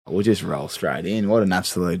We'll just roll straight in. What an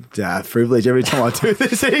absolute privilege. Every time I do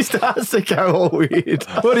this, he starts to go all weird.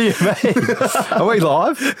 What do you mean? Are we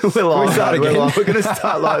live? We're live. We start again? We're going to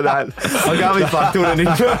start like that. I can't be fucked doing an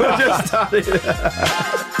intro. We're just started.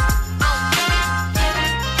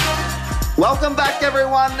 Welcome back,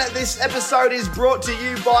 everyone. This episode is brought to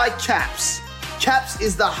you by Caps. Caps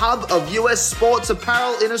is the hub of US sports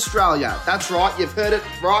apparel in Australia. That's right, you've heard it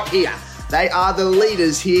right here. They are the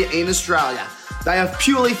leaders here in Australia. They are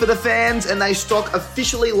purely for the fans and they stock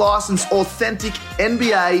officially licensed authentic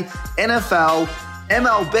NBA, NFL,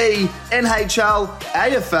 MLB, NHL,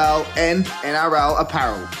 AFL and NRL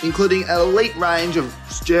apparel, including an elite range of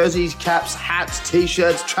jerseys, caps, hats,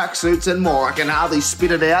 t-shirts, tracksuits and more. I can hardly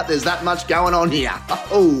spit it out. There's that much going on here.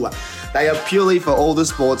 Oh, they are purely for all the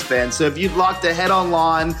sports fans. So if you'd like to head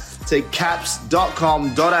online to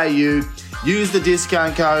caps.com.au, use the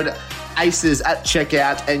discount code ACES at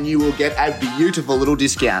checkout and you will get a beautiful little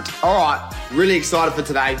discount. All right, really excited for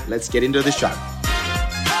today. Let's get into the show.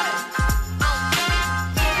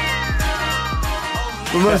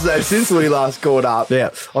 I must say, since we last caught up,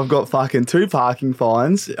 I've got fucking 2 parking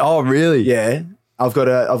fines. Oh, really? Yeah. I've got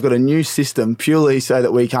a new system purely so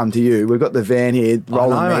that we come to you. We've got the van here,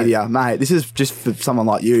 Rolling Media, mate. This is just for someone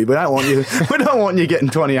like you. We don't want you. We don't want you getting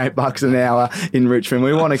 $28 an hour in Richmond.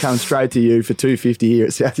 We want to come straight to you for $2.50 here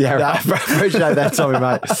at South Yarra. I appreciate that, Tommy,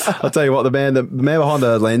 mate. I'll tell you what, the man behind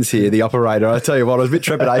the lens here, the operator. I tell you what, I was a bit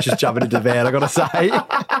trepidatious jumping into the van. I got to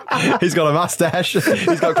say, he's got a mustache,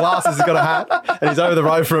 he's got glasses, he's got a hat, and he's over the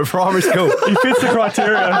road from a primary school. He fits the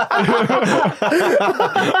criteria.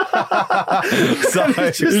 So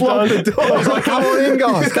just lock the door. I was like, come on in,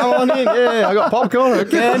 guys. Come on in. Yeah, I got popcorn, I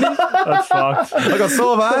got candy. That's fucked. I got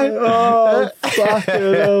sorbet. Oh,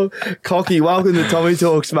 fucking hell. Cocky, welcome to Tommy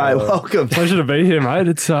Talks, mate. Welcome. Pleasure to be here, mate.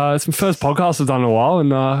 It's my first podcast I've done in a while,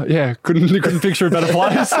 and couldn't picture a better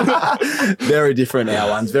place. Very different our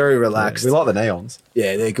ones. Very relaxed. We like the neons.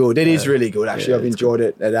 Yeah, they're good. It is really good, actually. I've enjoyed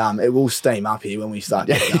it. It will steam up here when we start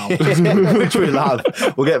getting going, which we love.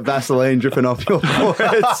 We'll get Vaseline dripping off your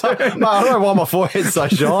forehead soon. Mate, I don't know why my forehead's so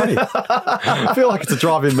shiny. I feel like it's a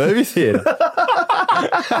drive-in movie theatre.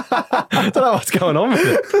 I don't know what's going on with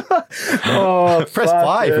it. Oh, press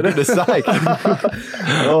play, for goodness sake.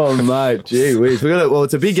 Oh, mate, gee whiz.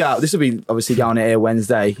 It's a big, this will be obviously going to air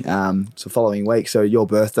Wednesday, so following week, so your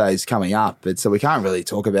birthday's coming up, but so we can't really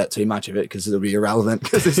talk about too much of it because it'll be irrelevant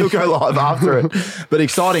because this will go live after it. But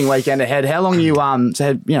exciting weekend ahead. How long you,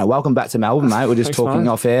 welcome back to Melbourne, mate. We're just Thanks, talking mate.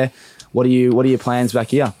 Off air. What are your plans back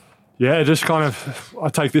here? Yeah, just kind of, I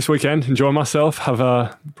take this weekend, enjoy myself, have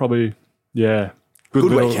a good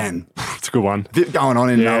little weekend. It's a good one. Bit going on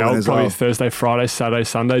in Melbourne as probably well. Thursday, Friday, Saturday,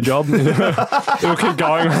 Sunday job. It'll keep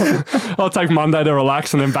going. I'll take Monday to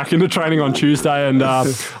relax and then back into training on Tuesday. And I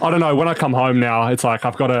don't know, when I come home now, it's like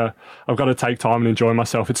I've got to take time and enjoy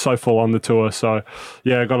myself. It's so full on the tour. So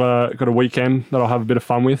yeah, got a weekend that I'll have a bit of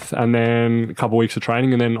fun with, and then a couple of weeks of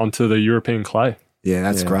training, and then onto the European clay. Yeah,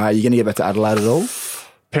 that's great. Are you going to get back to Adelaide at all?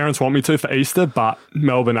 Parents want me to for Easter, but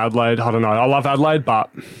Melbourne, Adelaide, I don't know. I love Adelaide, but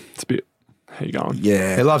it's a bit... How you going?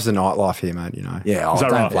 Yeah. He loves the nightlife here, mate, you know. Yeah, Is that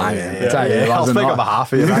don't right? blame Yeah. him. I tell you, he I'll loves speak it. on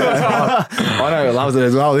behalf of you, mate. I know he loves it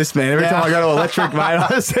as well, this man. Every time I go to Electric, mate,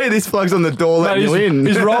 I see this bloke's on the door letting you in.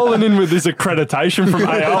 He's rolling in with this accreditation from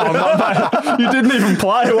AL. I'm like, mate, you didn't even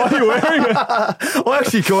play. Why are you wearing it? I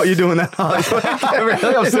actually caught you doing that last week.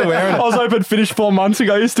 Really? I'm still wearing I it. was hoping finished 4 months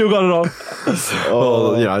ago. You still got it on.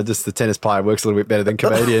 Well, you know, just the tennis player works a little bit better than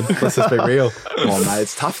comedian. Let's just be real. Oh, mate,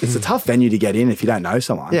 it's tough. It's a tough venue to get in if you don't know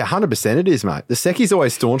someone. Yeah, 100% it is, mate. The Secchi's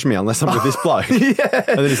always staunch me unless I'm with this bloke. And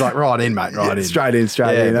then he's like, right in, mate, right in. Straight in.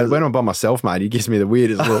 Yeah, when I'm by myself, mate, he gives me the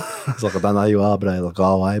weirdest look. He's like, I don't know who you are, bro. Like, go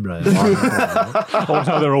away, bro. Oh,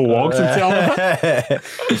 no, they're all wogs and tell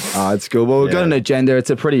Oh, it's good. Well, we've got an agenda. It's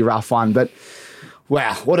a pretty rough one, but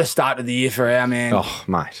wow, what a start to the year for our man. Oh,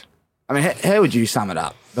 mate. I mean, how would you sum it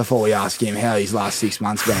up before we ask him how his last 6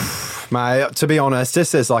 months been? Mate, to be honest,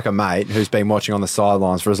 just as like a mate who's been watching on the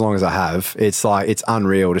sidelines for as long as I have, it's like, it's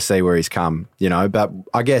unreal to see where he's come, you know, but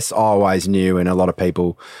I guess I always knew, and a lot of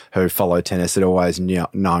people who follow tennis had always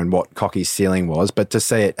known what Cocky's ceiling was, but to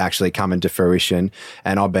see it actually come into fruition,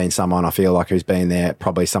 and I've been someone I feel like who's been there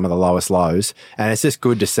probably some of the lowest lows, and it's just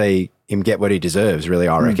good to see him get what he deserves, really,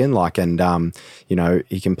 I reckon. Like, and, you know,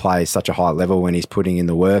 he can play such a high level when he's putting in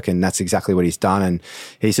the work, and that's exactly what he's done. And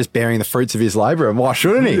he's just bearing the fruits of his labour. And why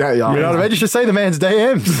shouldn't he? Yeah, you know what I mean? You should see the man's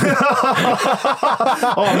DMs.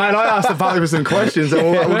 Oh, mate, I asked the public for some questions, and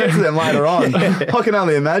we'll get to them later on. I can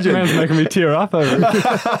only imagine. Man's making me tear up over it.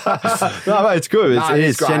 No, mate, it's good. No,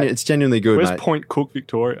 It's great. it's genuinely good, Where's mate. Point Cook,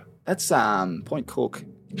 Victoria? That's Point Cook.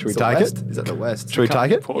 Should we Is it take west? it? Is it the west? Should we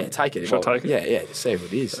take it? Yeah, take it. Should I take it? Yeah, just see who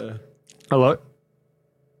it is. Hello.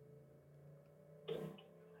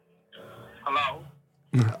 Hello.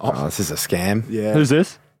 Oh, this is a scam. Yeah. Who's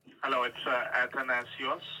this? Hello, it's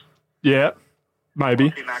Athanasios Yeah.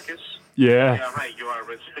 Maybe. Finakis. Yeah. Yeah, hi. You are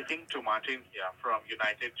speaking to Martin here from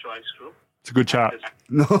United Choice Group. It's a good chat.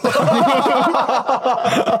 I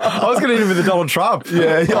was going to hit him with the Donald Trump.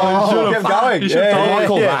 Yeah. Oh, kept going. You should He tell might him.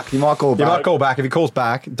 call back. He might call He back. might call back. If he calls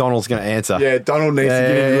back, Donald's going to answer. Yeah, Donald needs to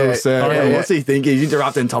give him a little serve. yeah. What's he thinking? He's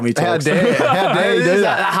interrupting Tommy How talks. dare he do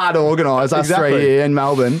that? Hard organised. Us Exactly. three here in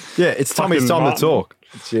Melbourne. Yeah, it's Tommy's Fucking time to talk.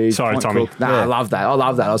 Jeez, Sorry, point Tommy. cook. Nah, Yeah. I love that. I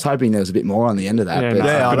was hoping there was a bit more on the end of that. but,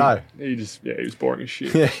 Yeah, I know. He was boring as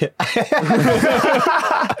shit. Yeah,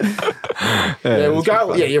 we'll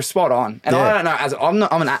go. Yeah, you're spot on. And Yeah. I don't know.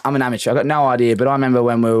 I'm an amateur. I've got no idea. But I remember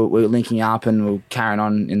when we were linking up and we were carrying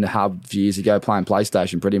on in the hub a few years ago, playing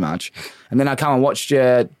PlayStation pretty much. And then I come and watched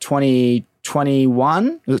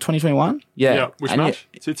 2021. Was it 2021? Yeah. Yeah. Which And match?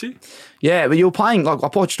 City? Yeah, but you were playing, like, I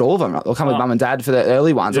watched all of them. I'll come with mum and dad for the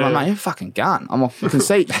early ones. I'm Yeah. like, mate, you're a fucking gun. I'm like, you can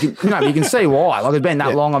see, you can see why. Like, it's been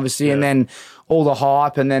that long, obviously, and then all the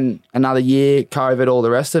hype, and then another year, COVID, all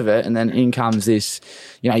the rest of it, and then in comes this,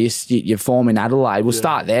 your form in Adelaide. We'll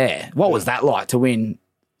start there. What was that like to win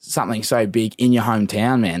something so big in your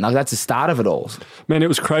hometown, man? Like, that's the start of it all. Man, it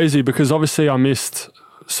was crazy because obviously I missed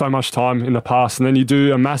so much time in the past, and then you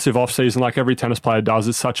do a massive off season like every tennis player does.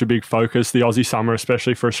 It's such a big focus. The Aussie summer,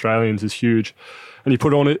 especially for Australians, is huge, and you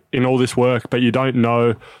put on it in all this work, but you don't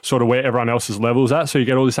know sort of where everyone else's level is at, so you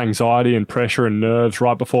get all this anxiety and pressure and nerves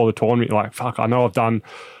right before the tournament. You're like, fuck, I know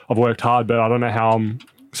I've worked hard, but I don't know how I'm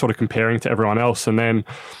sort of comparing to everyone else. And then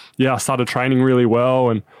I started training really well,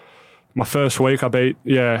 and my first week I beat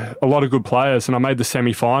a lot of good players, and I made the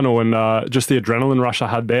semi-final, and just the adrenaline rush I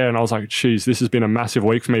had there, and I was like, geez, this has been a massive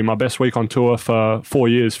week for me. My best week on tour for 4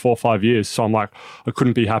 or 5 years. So I'm like, I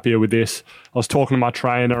couldn't be happier with this. I was talking to my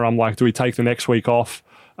trainer. I'm like, do we take the next week off,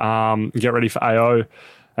 get ready for AO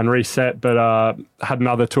and reset? But had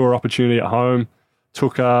another tour opportunity at home.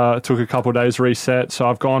 Took a couple of days reset. So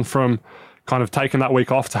I've gone from kind of taking that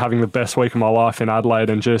week off to having the best week of my life in Adelaide,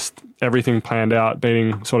 and just everything planned out,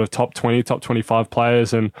 beating sort of top 20, top 25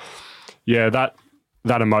 players. And that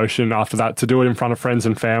emotion after that, to do it in front of friends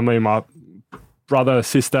and family. My brother,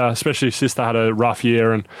 sister, especially sister, had a rough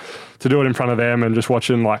year, and to do it in front of them and just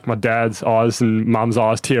watching like my dad's eyes and mum's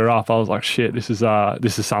eyes tear up, I was like, shit, this is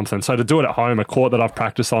something. So to do it at home, a court that I've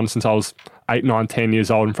practiced on since I was 8, 9, 10 years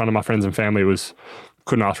old in front of my friends and family,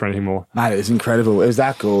 couldn't ask for anything more. Mate, it was incredible. It was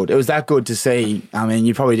that good. It was that good to see. I mean,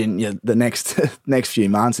 you probably didn't. The next few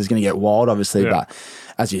months is going to get wild, obviously. Yeah. But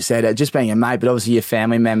as you said, just being a mate, but obviously your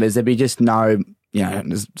family members, there'd be just no,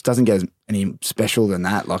 it doesn't get any special than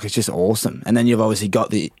that. Like, it's just awesome. And then you've obviously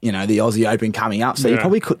got the Aussie Open coming up. So you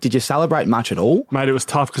probably could. Did you celebrate much at all? Mate, it was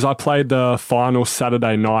tough because I played the final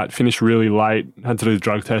Saturday night, finished really late, had to do the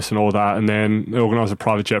drug test and all that, and then they organised a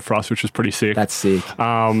private jet for us, which was pretty sick. That's sick.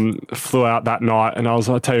 Flew out that night, and I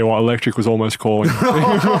tell you what, Electric was almost calling. He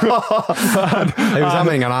was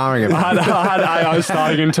humming and ahhing him. I had AO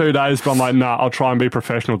starting in 2 days, but I'm like, nah, I'll try and be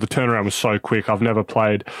professional. The turnaround was so quick. I've never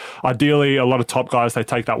played. Ideally, a lot of top guys, they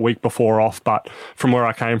take that week before off, but from where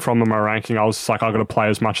I came from in my ranking, I was just like, I've got to play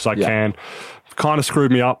as much as I can. Kind of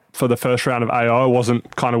screwed me up for the first round of AO. It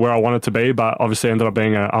wasn't kind of where I wanted to be, but obviously ended up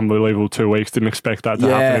being an unbelievable 2 weeks. Didn't expect that to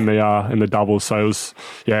happen in the doubles. So it was,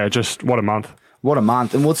 just what a month. What a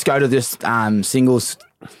month. And let's go to this singles.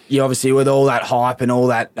 You obviously, with all that hype and all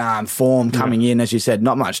that form coming in, as you said,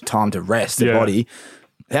 not much time to rest the body.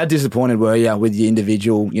 How disappointed were you with your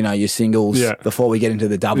individual, your singles before we get into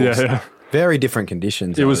the doubles? Yeah. Very different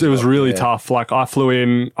conditions. It was really tough. Like, I flew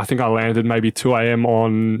in, I think I landed maybe 2 a.m.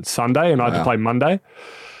 on Sunday, and I had to play Monday.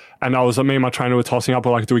 And me and my trainer were tossing up.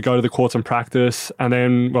 We're like, do we go to the courts and practice? And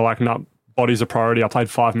then we're like, no, body's a priority. I played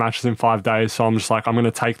 5 matches in 5 days. So I'm just like, I'm going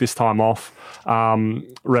to take this time off,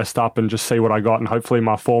 rest up, and just see what I got. And hopefully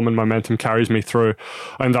my form and momentum carries me through.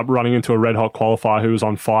 I ended up running into a red hot qualifier who was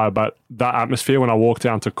on fire. But that atmosphere when I walked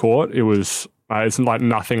down to court, it was... it's like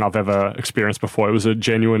nothing I've ever experienced before. It was a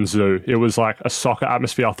genuine zoo. It was like a soccer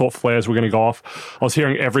atmosphere. I thought flares were going to go off. I was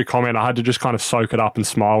hearing every comment. I had to just kind of soak it up and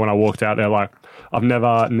smile when I walked out there. Like, I've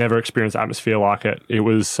never experienced atmosphere like it. It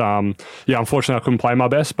was, unfortunately I couldn't play my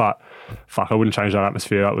best, but fuck, I wouldn't change that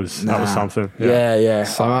atmosphere. That was something. Yeah.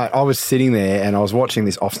 So mate, I was sitting there and I was watching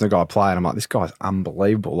this Osner guy play, and I'm like, this guy's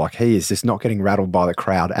unbelievable. Like, he is just not getting rattled by the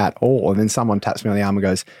crowd at all. And then someone taps me on the arm and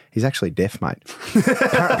goes, he's actually deaf, mate.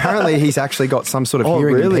 Apparently he's actually got some sort of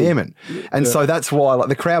hearing impairment. And so that's why, like,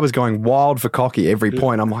 the crowd was going wild for Cocky every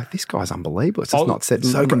point. I'm like, this guy's unbelievable. It's just not said,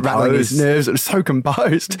 so composed. Rattling his nerves. It was so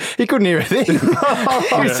composed. He couldn't hear a thing.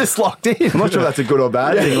 He's just locked in. I'm not sure if that's a good or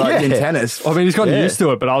bad thing, like in tennis. I mean, he's gotten used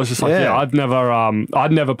to it, but I was just like, Yeah. I'd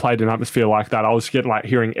never played an atmosphere like that. I was getting like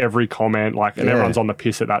hearing every comment, like, and everyone's on the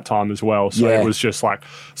piss at that time as well. So it was just like,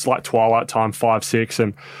 it's like twilight time, 5, 6,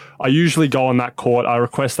 and I usually go on that court. I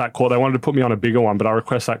request that court. They wanted to put me on a bigger one, but I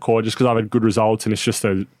request that court just because I've had good results, and it's just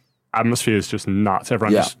the atmosphere is just nuts.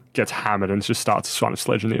 Everyone just gets hammered and just starts trying to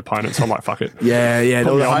sledging the opponent. So I'm like, fuck it. Yeah.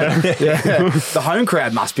 Put me on there. The home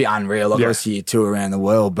crowd must be unreal. Like, obviously, you tour around the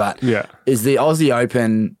world, but is the Aussie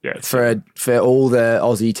Open for all the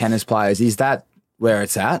Aussie tennis players? Is that where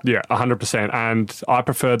it's at? Yeah, 100%. And I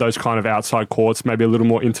prefer those kind of outside courts, maybe a little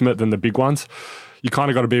more intimate than the big ones. You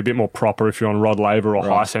kind of got to be a bit more proper if you're on Rod Laver or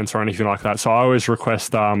Hisense or anything like that. So I always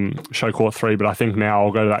request Show Court 3, but I think now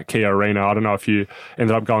I'll go to that Kia Arena. I don't know if you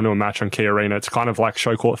ended up going to a match on Kia Arena. It's kind of like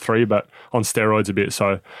Show Court 3, but on steroids a bit.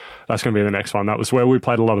 So that's going to be the next one. That was where we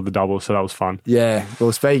played a lot of the doubles, so that was fun. Yeah.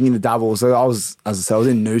 Well, speaking of the doubles, I was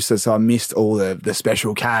in Noosa, so I missed all the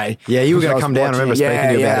Special K. Yeah, you were going to come down. I remember speaking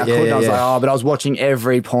to you about it. I was like, but I was watching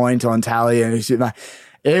every point on tally, and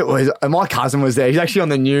it was. And my cousin was there. He's actually on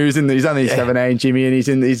the news, and he's only 17, Jimmy, and he's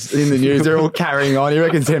in the news. They're all carrying on. He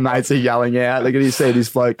reckons their mates are yelling out. Look at his seat, his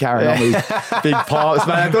bloke carrying on with big pipes.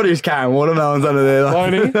 Man, I thought he was carrying watermelons under there.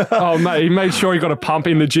 Loney? Oh, mate, he made sure he got a pump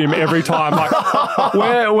in the gym every time. Like,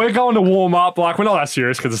 we're going to warm up. Like, we're not that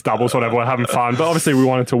serious because it's doubles, whatever. We're having fun, but obviously we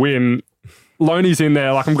wanted to win. Loney's in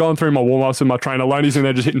there, like I'm going through my warm-ups with my trainer. Loney's in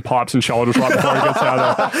there just hitting pipes and shoulders right before he gets out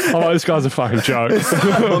of there. I'm like, this guy's a fucking joke.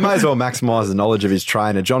 Well, may as well maximise the knowledge of his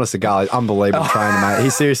trainer. Jonas Segala, unbelievable trainer, mate.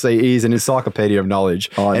 He seriously is an encyclopedia of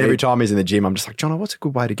knowledge. And every time he's in the gym, I'm just like, Jono, what's a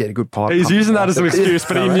good way to get a good pipe? He's using that as an excuse,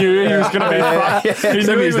 but he knew he was going to be fun. He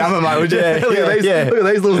knew he was number, mate, would you? Look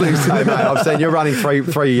at these little things. Hey, mate, I've seen you're running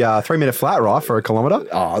 3-minute flat, right, for a kilometre?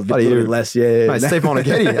 Oh, a bit less, yeah. Mate, Steve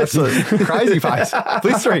Monaghetti, absolute crazy face.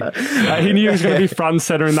 Blistering. He knew he was going to be front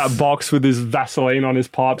centre in that box with his Vaseline on his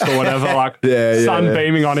pipes or whatever, like sun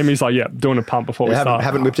beaming on him. He's like, doing a pump before we start.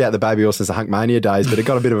 Haven't whipped out the baby oil since the Hunkmania days, but it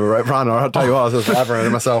got a bit of a run. I'll tell you what, I was just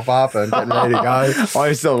lathering myself up and getting ready to go. I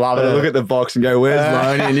used to love it. I look at the box and go, where's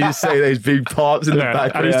Loney? And you just see these big pipes in the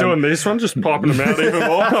background. And he's doing this one, just piping them out even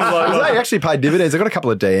more. I'm like, they actually paid dividends. I got a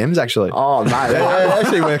couple of DMs, actually. Oh, mate. It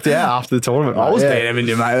actually worked out after the tournament. I was DMing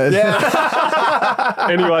you, mate. Yeah.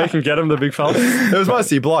 Anyway, you can get him, the big fella. It was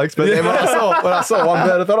mostly blokes, but then when I saw one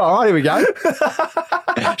bird, I thought, all right, here we go.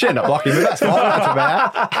 She ended up blocking me. That's fine. That's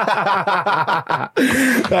about.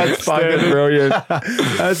 That's fucking brilliant.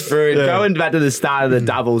 That's brilliant. Going back to the start of the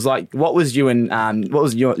doubles, like, what was you and what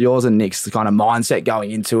was yours and Nick's kind of mindset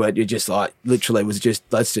going into it? You just like literally was just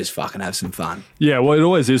let's just fucking have some fun. Yeah, well, it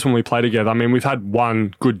always is when we play together. I mean, we've had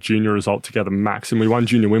one good junior result together, max, and we won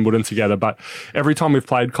Junior Wimbledon together. But every time we've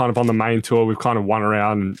played kind of on the main tour, we've kind of won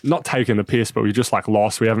around, not taken the piss, but we just like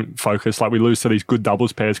lost. We haven't focused. Like we lose to these good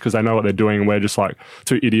doubles pairs because they know what they're doing, and we're just like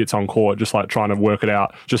two idiots on court, just like trying to work it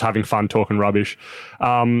out, just having fun, talking rubbish.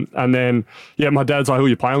 And then, my dad's like, who are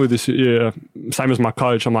you playing with this year? Same as my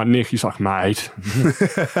coach. I'm like, Nick. He's like, mate.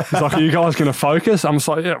 He's like, are you guys going to focus? I'm just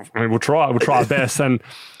like, yeah, I mean, we'll try our best. And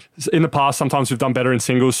in the past, sometimes we've done better in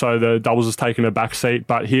singles, so the doubles has taken a back seat.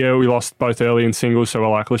 But here we lost both early in singles, so we're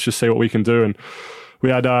like, let's just see what we can do. And we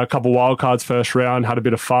had a couple wild cards first round, had a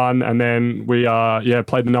bit of fun, and then we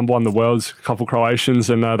played the number one in the world, a couple Croatians,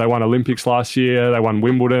 and they won Olympics last year. They won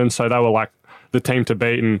Wimbledon, so they were like the team to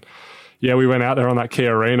beat. And we went out there on that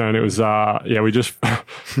Kia Arena, and it was we just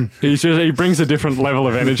he brings a different level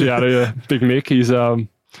of energy out of you, Big Nick. He's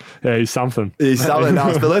something. He's something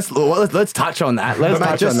else. But let's touch on that.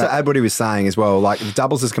 Just to add what he was saying as well, like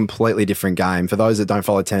doubles is a completely different game for those that don't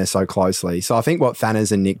follow tennis so closely. So I think what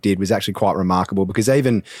Thanners and Nick did was actually quite remarkable because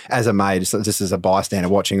even as a mate, just as a bystander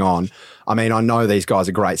watching on, I mean, I know these guys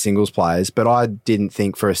are great singles players, but I didn't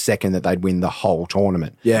think for a second that they'd win the whole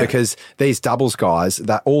tournament. Yeah. Because these doubles guys,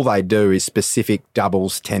 that all they do is specific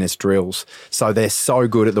doubles tennis drills. So they're so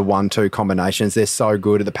good at the 1-2 combinations. They're so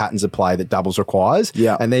good at the patterns of play that doubles requires.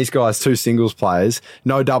 Yeah. And these guys, two singles players,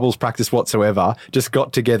 no doubles practice whatsoever, just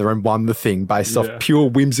got together and won the thing based off pure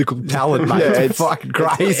whimsical talent, mate. It's fucking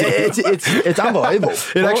crazy. It's unbelievable.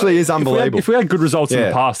 It actually is unbelievable. If we had good results in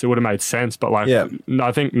the past, it would have made sense. But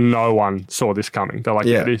I think no one saw this coming. They're like,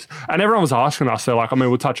 this. And everyone was asking us, they're like, I mean,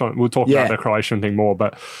 we'll talk about the Croatian thing more,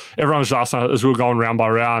 but everyone was asking us as we were going round by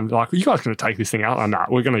round, like, are you guys going to take this thing out? Like, nah,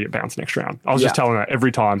 we're going to get bounced next round. I was just telling that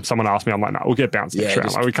every time someone asked me, I'm like, nah, we'll get bounced next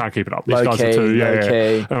round. Like, we can't keep it up. These guys are too,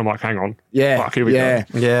 see. And I'm like, hang on. Yeah, Fuck, here we yeah,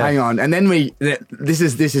 go. Yeah. Hang on, and then this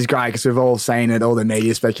is great because we've all seen it, all the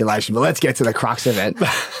media speculation. But let's get to the crux of it.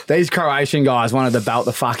 These Croatian guys wanted to belt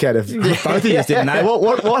the fuck out of both of you, didn't they?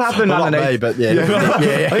 What happened Well, not underneath? me, but yeah.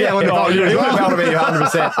 Yeah. I want to belt you. You want to belt me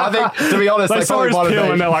 100%. I think, to be honest, They they saw probably his wanted pill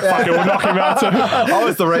me. and they're like, fuck it, we'll knock him out too. I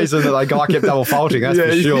was the reason that guy kept double faulting, that's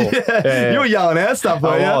for sure. You were yelling out stuff,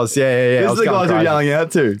 weren't you? I was, yeah. This I is was the going guys who were crazy. yelling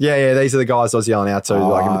out too. Yeah, these are the guys I was yelling out to,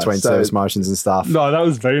 like in between so- service motions and stuff. No, that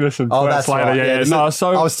was Venus and Oh, Twerks that's later. right. Yeah. this No, is-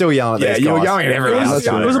 so I was still yelling at Yeah, these you were guys. yelling at everyone. It Let's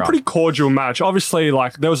go. was a pretty cordial match. Obviously,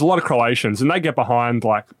 like there was a lot of Croatians, and they get behind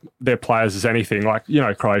like their players as anything. Like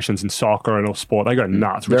Croatians in soccer and all sport, they go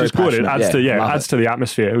nuts, which Very is good. It passionate. adds Love adds to the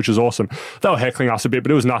atmosphere, which is awesome. They were heckling us a bit,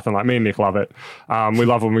 but it was nothing. Like me and Nick love it. We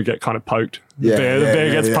love when we get kind of poked. Yeah, The yeah, bear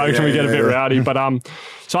yeah, gets yeah, poked and we get a bit yeah. rowdy. But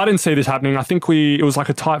so I didn't see this happening. I think it was like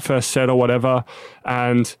a tight first set or whatever,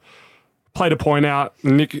 and played a point out.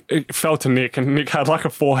 It fell to Nick, and Nick had like a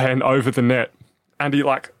forehand over the net, and he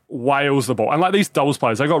like wails the ball. And like these doubles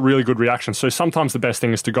players, they got really good reactions. So sometimes the best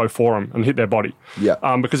thing is to go for them and hit their body. Yeah.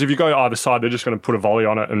 Because if you go either side, they're just going to put a volley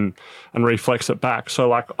on it and reflex it back. So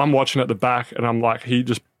like I'm watching at the back, and I'm like, he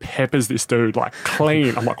just peppers this dude like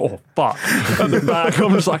clean. I'm like, oh fuck. At the back,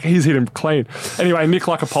 I'm just like, he's hit him clean. Anyway, Nick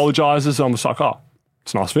like apologizes. I'm just like, oh,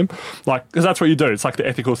 it's nice of him. Like, because that's what you do. It's like the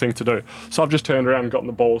ethical thing to do. So I've just turned around and gotten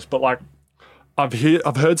the balls. But like, I've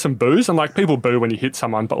heard some boos, and like people boo when you hit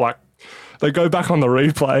someone, but like they go back on the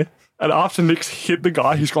replay, and after Nick's hit the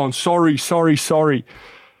guy, he's gone, sorry.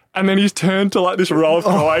 And then he's turned to like this row of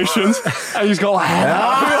Croatians, and he's gone,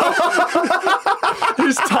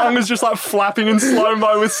 his tongue is just like flapping in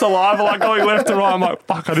slow-mo with saliva, like going left and right. I'm like,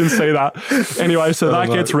 fuck, I didn't see that. Anyway, so that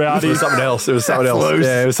gets rowdy. It was something else. It was something else. loose.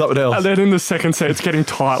 Yeah, it was something else. And then in the second set, it's getting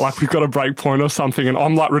tight. Like we've got a break point or something, and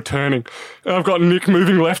I'm like returning. And I've got Nick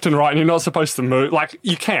moving left and right, and you're not supposed to move. Like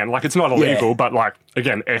you can, like it's not illegal, but like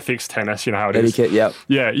again, ethics, tennis, you know how it is. Etiquette, yep.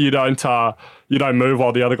 Yeah, you don't move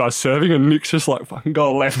while the other guy's serving, and Nick's just like fucking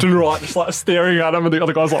going left and right, just like staring at him, and the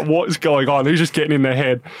other guy's like, what is going on? He's just getting in their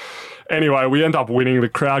head. Anyway, we end up winning. The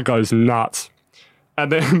crowd goes nuts.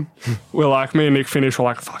 And then we're like, me and Nick finish, we're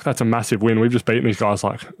like, fuck, that's a massive win. We've just beaten these guys.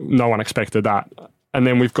 Like, no one expected that. And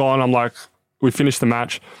then we've gone, I'm like, we finished the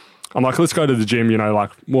match. I'm like, let's go to the gym,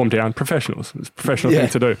 like warm down. Professionals. It's a professional thing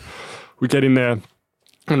to do. We get in there,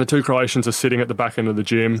 and the two Croatians are sitting at the back end of the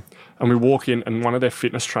gym, and we walk in, and one of their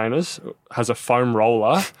fitness trainers has a foam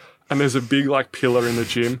roller, and there's a big like pillar in the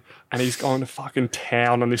gym, and he's going to fucking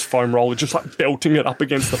town on this foam roller, just like belting it up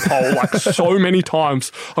against the pole like so many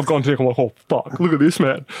times. I've gone to Nick, I'm like, oh fuck, look at this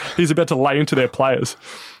man. He's about to lay into their players.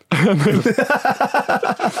 And then,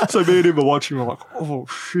 so me and him are watching, I'm like, oh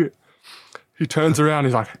shit. He turns around,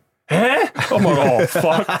 he's like, eh? I'm like, oh,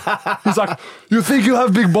 fuck. He's like, you think you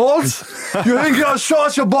have big balls? You think you'll show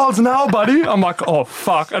us your balls now, buddy? I'm like, oh,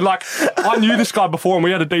 fuck. And like, I knew this guy before, and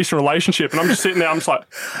we had a decent relationship, and I'm just sitting there, I'm just like,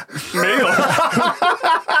 me?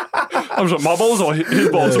 I'm just like, my balls or his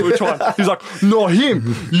balls? Which one? He's like, no,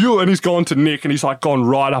 him. You. And he's gone to Nick, and he's like gone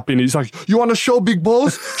right up in. He's like, you want to show big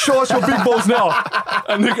balls? Show us your big balls now.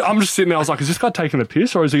 And Nick, I'm just sitting there, I was like, is this guy taking the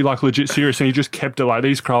piss, or is he like legit serious? And he just kept it like,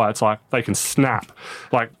 these Croats, like, they can snap.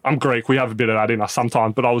 Like, I'm Greek, we have a bit of that in us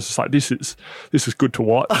sometimes, but I was just like, this is good to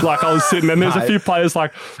watch. Like, I was sitting there, and there's a few players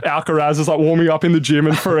like Alcaraz is like warming up in the gym,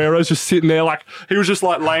 and Ferreira's just sitting there, like, he was just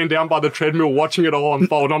like laying down by the treadmill watching it all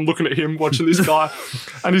unfold. I'm looking at him watching this guy,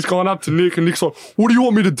 and he's gone up to Nick, and Nick's like, what do you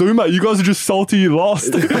want me to do, mate? You guys are just salty you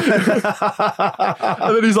lost. And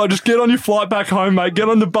then he's like, just get on your flight back home, mate. Get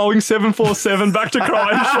on the Boeing 747 back to Croatia.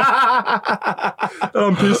 And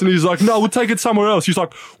I'm pissed, and he's like, no, we'll take it somewhere else. He's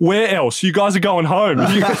like, where else? You guys are going home.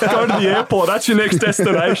 You go to the airport. That's your next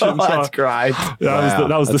destination. That's great. Yeah,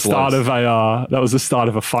 that was the start That's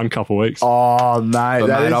of a fun couple of weeks. Oh, mate. But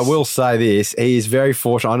mate, I will say this: he is very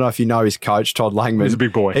fortunate. I don't know if you know his coach, Todd Langman. He's a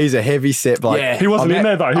big boy. He's a heavy set bloke. Yeah. He wasn't in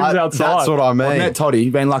there though. He was outside. That's what I mean. I've met Toddy.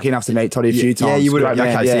 You've been lucky enough to meet Toddy a few times. Yeah, you would have. Great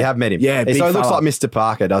man, Okay, so you have met him. Yeah, big so he looks fella. like Mr.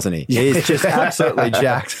 Parker, doesn't he? He's just absolutely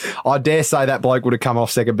jacked. I dare say that bloke would have come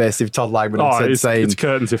off second best if Todd Langman had seen. It's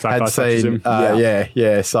curtains if that guy had touches seen. him.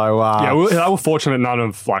 Yeah. So They were fortunate none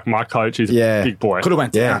of like my coach. He's a big boy. Could have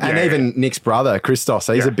went yeah, down. and even Nick's brother, Christos,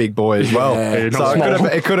 he's a big boy as well. Yeah, so not small.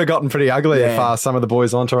 it could have gotten pretty ugly if some of the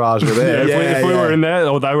boys' entourage were there. If we were in there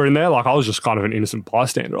or they were in there, like I was just kind of an innocent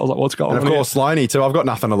bystander. I was like, what's going And on? of course, Loney too. I've got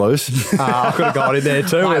nothing to lose. I could have gone in there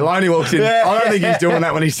too. Mate, Loney walks in. I don't think he's doing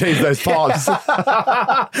that when he sees those pipes.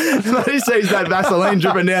 When he sees that Vaseline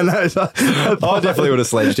dripping down those. I definitely would have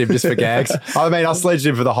sledged him just for gags. I mean, I sledged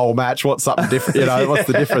him for the whole match. What's something different? What's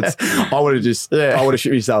the difference? I would have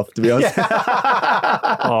shit myself, to be honest.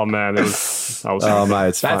 Oh man, it was That was Oh, mate,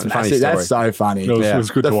 it's That's funny massive. story. That's so funny. it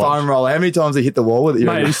was good The to watch. foam roller. How many times he hit the wall with it?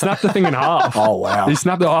 Mate, he snapped the thing in half. Oh, wow. He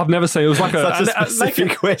snapped it. I've never seen it. It was like Such a and they specific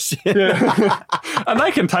can, question. and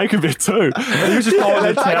they can take a bit too. And he was just holding they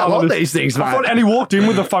it take a down lot on of his- these things, I thought- mate. and he walked in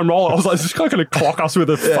with the foam roller. I was like, is this guy going to clock us with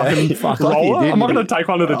a fucking fuck, lucky he roller? didn't, Am I didn't going to take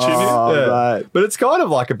one to the chin? Oh, Yeah. mate. But it's kind of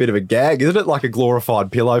like a bit of a gag, isn't it? Like a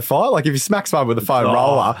glorified pillow fight. Like if you smack someone with a foam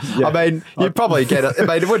roller, I mean, you'd probably get it. I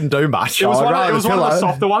mean, it wouldn't do much. It was, I'd one, rather it was the one of the pillow.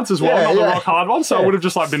 softer ones as well, Yeah, not the yeah. rock hard one. So I would have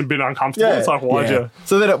just like been a bit uncomfortable. Yeah. It's like, why'd Yeah. you?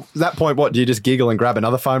 So then at that point, what do you just giggle and grab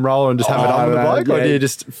another foam roller and just have it on with the no, bloke, or yeah. do you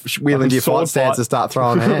just wheel into your Sword fight stance fight. and start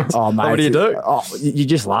throwing hands? Oh, mate. What do you do? Oh, you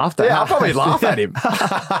just laughed at Yeah, I'd probably laugh at him.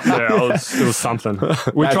 Yeah, it was something.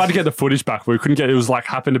 We tried to get the footage back. We couldn't get it. Was like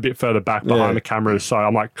happened a bit further back behind Yeah. the cameras. So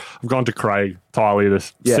I'm like, I've gone to Craig Tiley,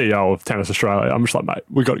 the Yeah. CEO of Tennis Australia. I'm just like, mate,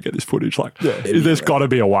 we got to get this footage. Like, there's got to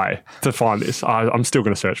be a way to find this. I'm still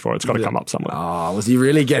going to search for it. It's got to come up somewhere. Oh, was he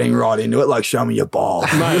really getting right into it? Like, show me your ball.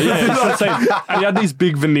 Mate, yeah, you should have seen. And he had these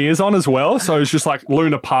big veneers on as well. So it was just like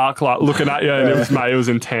Luna Park, like looking at you, and it was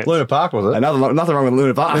intense. Luna Park, was it? Nothing wrong with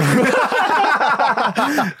Luna Park.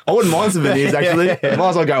 I wouldn't mind some veneers, actually. Might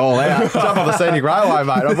as well go all out. Jump off the scenic railway,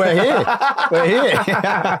 mate. We're here. We're here.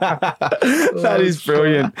 That is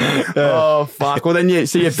brilliant. Oh, fuck. Well, then you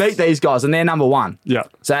beat these guys, and they're number one. Yeah.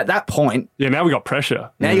 So at that point, Yeah, now we got pressure.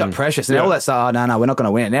 now you got pressure. So now all that stuff, oh, no, we're not going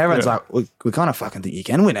to win it. Now everyone's Yeah. like, we kind of fucking think you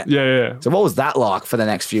can win it. Yeah. So what was that like for the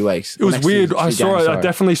next few weeks? It was weird. I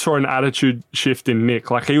definitely saw an attitude shift in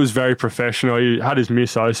Nick. Like he was very professional. He had his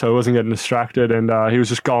misso, so he wasn't getting distracted, and he was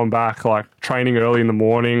just going back, like training early in the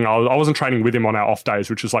morning. I wasn't training with him on our off days,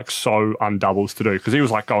 which is like so undoubles to do because he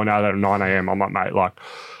was like going out at 9 a.m. I'm like, mate, like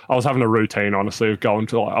I was having a routine, honestly, of going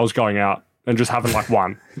to I was going out and just having like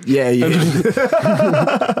one. Yeah.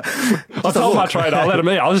 I told my trainer, I let him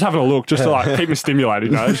eat. I was just having a look just to like keep me stimulated,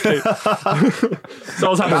 you know. Just keep... So I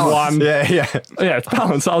was having one. Yeah. Yeah, it's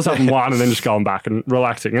balanced. I was having one and then just going back and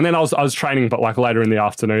relaxing. And then I was training, but like later in the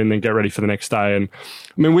afternoon, then get ready for the next day. And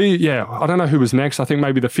I mean, I don't know who was next. I think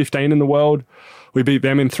maybe the 15 in the world. We beat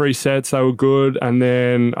them in 3 sets. They were good. And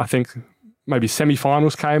then I think maybe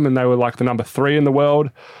semi-finals came and they were like the number 3 in the world.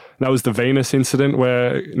 That was the Venus incident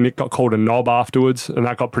where Nick got called a knob afterwards, and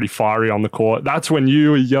that got pretty fiery on the court. That's when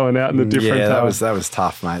you were yelling out in the different. Yeah, that was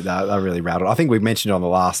tough, mate. That really rattled. I think we mentioned on the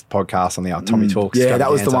last podcast on the Tommy Talks. Yeah,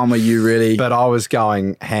 that was the one where you really... But I was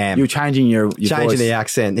going ham. you were changing your Changing voice. the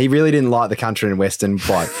accent. He really didn't like the country and western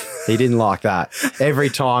bloke. He didn't like that. Every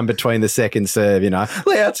time between the second serve, you know,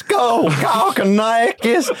 let's go,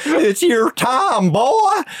 Kalkanakis. It's your time,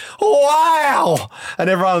 boy. Wow.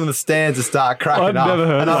 And everyone in the stands just start cracking I'd up. never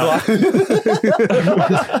heard and I'm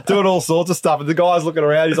like, doing all sorts of stuff. And the guy's looking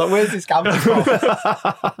around. He's like, where's this coming from?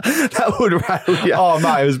 That would rattle you. Oh,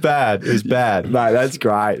 mate, it was bad. It was bad. Mate, that's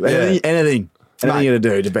great. Anything Mate. you got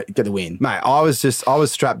to do to get the win. Mate, I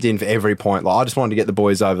was strapped in for every point. Like I just wanted to get the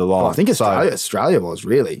boys over the line. I think So- Australia was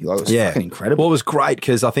really it was fucking incredible. Well, it was great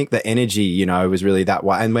because I think the energy, you know, was really that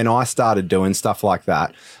way. And when I started doing stuff like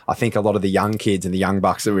that, I think a lot of the young kids and the young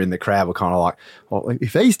bucks that were in the crowd were kind of like, well,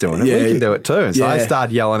 if he's doing it, we can do it too. And so they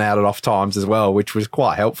started yelling out at off times as well, which was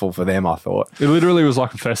quite helpful for them, I thought. It literally was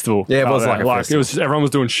like a festival. Yeah, it was out like there. a festival. It was everyone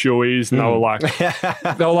was doing shoeies and they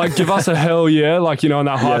were like, give us a hell yeah, like, you know, in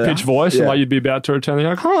that high pitched voice, and like you'd be about to return, they're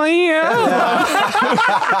like, oh yeah.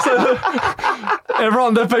 So,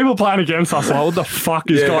 everyone, the people playing against us, like, what the fuck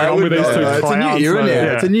is going on with these two It's a clowns? new era now.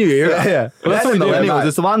 Yeah. It's a new era. Yeah. Well, that's That's the the millennials. mate.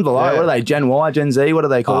 It's the ones below. Yeah. What are they? Gen Y, Gen Z? What are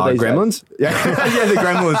they called? These days? Gremlins? Yeah, yeah, the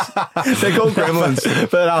Gremlins. They're called Gremlins.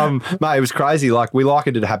 But mate, it was crazy. Like we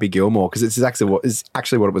likened it to Happy Gilmore because it's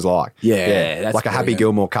actually what it was like. Yeah, that's like a Happy brilliant.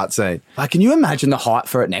 Gilmore cutscene. Like, can you imagine the hype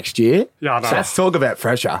for it next year? Yeah, I know. So let's talk about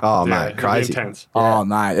pressure. Oh Yeah, mate, it'd be crazy. intense. Oh,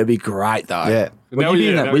 mate, it'd be great though. Yeah. Now Would you be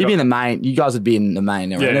in now the? we Would you be got- in the main? You guys would be in the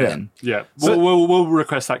main arena then. Yeah. We'll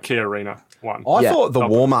request that Key Arena one. I Yeah. thought the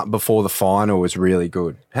warm up before the final was really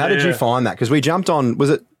good. How did you Yeah. find that? Because we jumped on. Was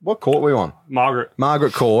it what court were we on?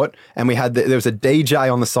 Margaret Court, and we had there was a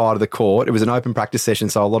DJ on the side of the court. It was an open practice session,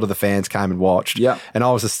 so a lot of the fans came and watched. Yeah. And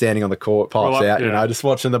I was just standing on the court, pipes Well, out, you yeah. know, just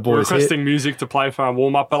watching the We're boys hit. requesting music to play for our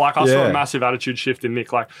warm up, but like I saw Yeah. a massive attitude shift in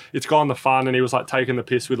Nick. Like it's gone the fun, and he was like taking the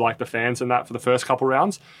piss with like the fans and that for the first couple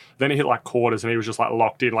rounds. Then he hit like quarters, and he was just like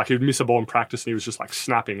locked in. Like he would miss a ball in practice, and he was just like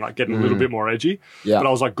snapping, like getting a little bit more edgy. Yeah. But I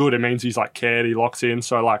was like, good. It means he's like cared. He locks in.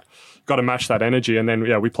 So like, got to match that energy. And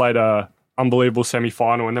then we played a unbelievable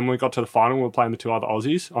semi-final, and then when we got to the final, we were playing the 2 other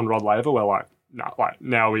Aussies on Rod Laver. We're like, no, like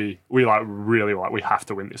now we like really like we have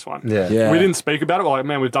to win this one. Yeah. Yeah. We didn't speak about it. We're like,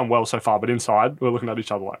 man, we've done well so far, but inside we're looking at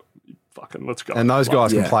each other like, fucking let's go. And those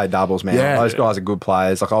guys Yeah. can play doubles, man. Yeah. Those guys are good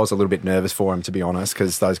players. Like I was a little bit nervous for them, to be honest,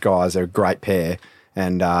 because those guys are a great pair.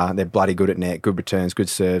 and they're bloody good at net, good returns, good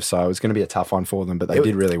serves. So it was going to be a tough one for them, but they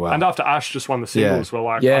did really well. And after Ash just won the singles, we're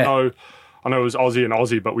like, Yeah. I know it was Aussie and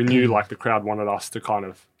Aussie, but we knew like the crowd wanted us to kind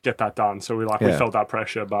of get that done. So we felt that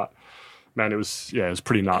pressure, but man, it was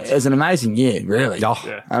pretty nuts. It was an amazing year, really. Oh,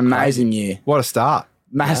 Yeah. Amazing year. what a start.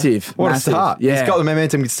 Massive. What massive. a start. Yeah. He's got the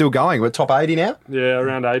momentum still going. We're top 80 now. Yeah,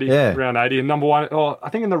 around 80. Yeah. Around 80. And number one, I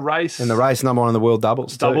think in the race. In the race, number one in the world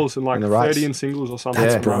doubles. too, doubles and like in the race. 30 in singles or something.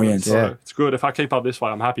 That's at the moment. brilliant. So Yeah. it's good. If I keep up this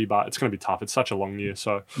way, I'm happy, but it's going to be tough. It's such a long year.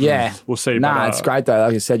 So Yeah. we'll see. Nah, but, it's great though.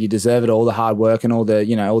 Like I said, you deserve it. All the hard work and all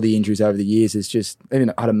the, all the injuries over the years. It's just,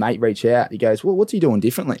 even I had a mate reach out. He goes, "Well, what's he doing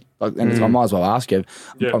differently?" Like, and I might as well ask you.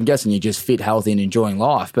 Yeah. I'm guessing you're just fit, healthy, and enjoying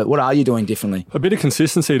life. But what are you doing differently? A bit of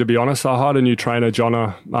consistency, to be honest. I hired a new trainer, Jonna,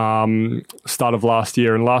 start of last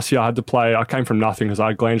year. And last year I came from nothing because I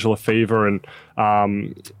had glandular fever and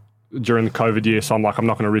during the COVID year. So I'm like, I'm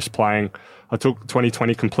not going to risk playing. I took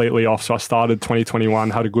 2020 completely off. So I started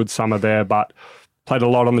 2021, had a good summer there, but played a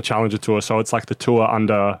lot on the Challenger Tour. So it's like the tour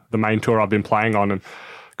under the main tour I've been playing on. And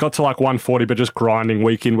got to like 140, but just grinding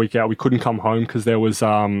week in, week out. We couldn't come home because there was...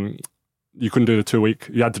 you couldn't do the 2 week,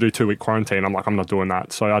 you had to do 2 week quarantine. I'm like, I'm not doing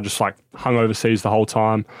that. So I just like hung overseas the whole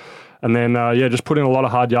time. And then, just put in a lot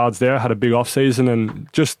of hard yards there. Had a big off season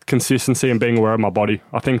and just consistency and being aware of my body.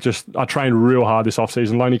 I think I trained real hard this off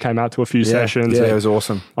season. Loney came out to a few sessions. Yeah, it was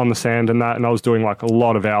awesome. On the sand and that. And I was doing like a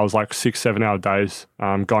lot of hours, like 6-7 hour days,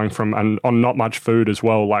 going from, and on not much food as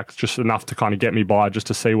well, like just enough to kind of get me by, just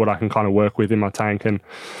to see what I can kind of work with in my tank. And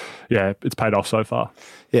yeah, it's paid off so far.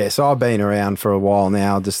 Yeah, so I've been around for a while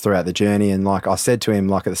now, just throughout the journey, and like I said to him,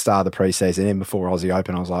 like at the start of the preseason, and before Aussie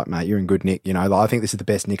Open, I was like, "Mate, you're in good nick." Like, I think this is the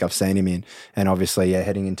best nick I've seen him in, and obviously,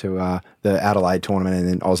 heading into the Adelaide tournament and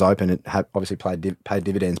then Oz Open, it obviously paid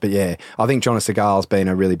dividends. But yeah, I think Jonas Segal's been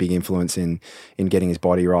a really big influence in getting his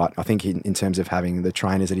body right. I think in terms of having the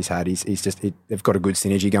trainers that he's had, they've got a good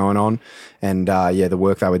synergy going on, and the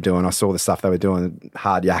work they were doing, I saw the stuff they were doing,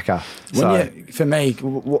 hard yakka. For me,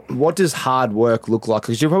 what does hard work look like?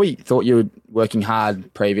 Because you probably thought you were working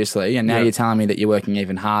hard previously, and now you're telling me that you're working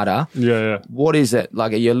even harder. Yeah. What is it?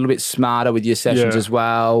 Like, are you a little bit smarter with your sessions as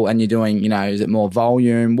well? And you're doing, is it more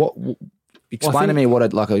volume? Explain to me what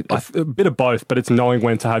it like a bit of both, but it's knowing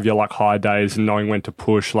when to have your like high days and knowing when to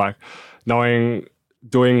push, like doing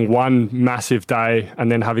one massive day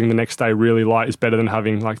and then having the next day really light is better than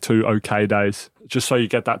having like 2 okay days, just so you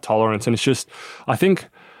get that tolerance. And it's just, I think,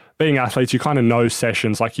 being athletes, you kind of know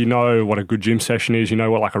sessions, like you know what a good gym session is, you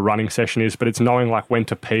know what like a running session is, but it's knowing like when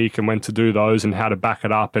to peak and when to do those and how to back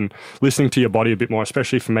it up and listening to your body a bit more,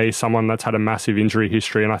 especially for me, someone that's had a massive injury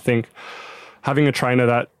history. And I think having a trainer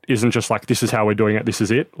that isn't just like, this is how we're doing it, this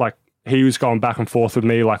is it. Like, he was going back and forth with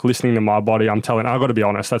me, like listening to my body. I've got to be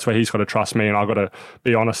honest. That's where he's got to trust me, and I've got to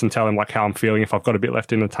be honest and tell him like how I'm feeling, if I've got a bit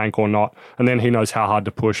left in the tank or not. And then he knows how hard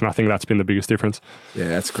to push, and I think that's been the biggest difference. Yeah,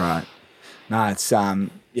 that's great. No, it's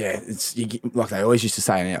like they always used to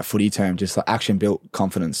say in a footy term, just like action built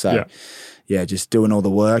confidence. So just doing all the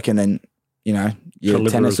work, and then your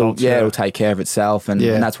tennis will take care of itself, and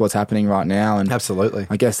that's what's happening right now. And absolutely,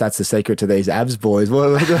 I guess that's the secret to these abs, boys.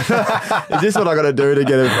 Is this what I got to do to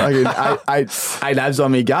get eight abs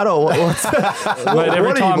on me gut, or what? Mate,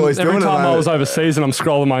 every time I was overseas and I'm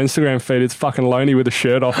scrolling my Instagram feed, it's fucking Loney with a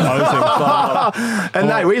shirt off posing. And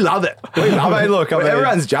mate, we love it. We love it. Look,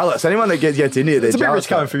 everyone's jealous. Anyone that gets into it, it's a bit rich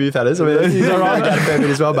coming from you, Thaddeus. I mean, he's all right. Got a fair bit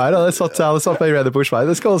as well, mate. Let's not be around the bush, mate.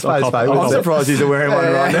 Let's call us spade. I'm surprised he's wearing one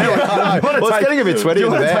right now. Well, it's getting a bit sweaty in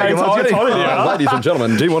the bag. Ladies and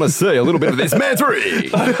gentlemen, do you want to see a little bit of this mantery?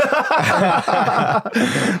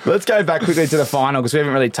 Let's go back quickly to the final because we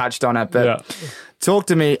haven't really touched on it. But talk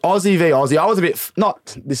to me, Aussie v Aussie. I was a bit,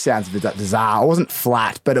 this sounds a bit bizarre. I wasn't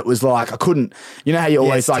flat, but it was like I couldn't, you know how you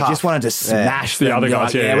always like just wanted to smash them. The other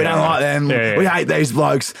guys, like, we don't like them. We hate these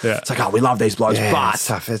blokes. It's like, we love these blokes, but it's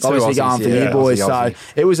tough. It's obviously going for you boys. So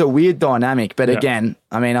it was a weird dynamic. But again,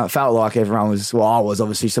 I mean, I felt like everyone was, I was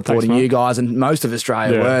obviously supporting you guys, and most of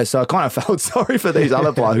Australia were. So I kind of felt sorry for these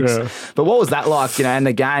other blokes. But what was that like, in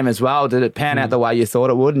the game as well? Did it pan out the way you thought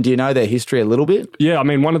it would? And do you know their history a little bit? Yeah, I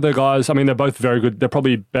mean, one of the guys, they're both very good. They're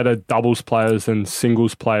probably better doubles players than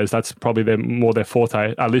singles players. That's probably their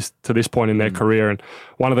forte, at least to this point in their career. And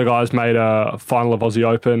one of the guys made a final of Aussie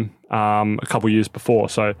Open a couple of years before,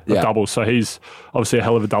 so doubles. So he's obviously a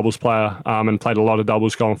hell of a doubles player and played a lot of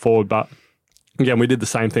doubles going forward. But again, we did the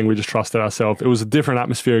same thing. We just trusted ourselves. It was a different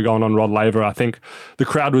atmosphere going on Rod Laver. I think the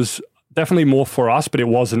crowd was definitely more for us, but it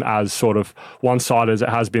wasn't as sort of one-sided as it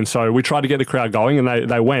has been. So we tried to get the crowd going, and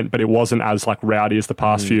they went, but it wasn't as like rowdy as the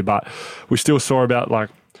past few. But we still saw about like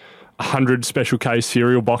 100 Special K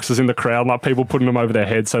cereal boxes in the crowd, like people putting them over their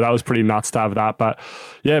heads. So that was pretty nuts to have that. But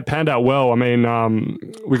yeah, it panned out well. I mean,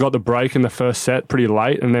 we got the break in the first set pretty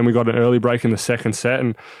late, and then we got an early break in the second set.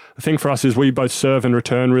 And the thing for us is we both serve and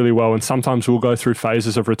return really well. And sometimes we'll go through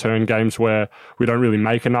phases of return games where we don't really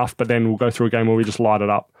make enough, but then we'll go through a game where we just light it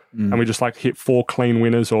up. And we just like hit 4 clean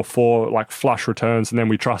winners or 4 like flush returns, and then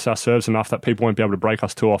we trust our serves enough that people won't be able to break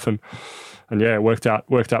us too often. And yeah, it worked out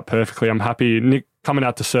perfectly. I'm happy. Nick coming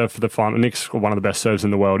out to serve for the final. Nick's one of the best serves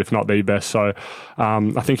in the world, if not the best. So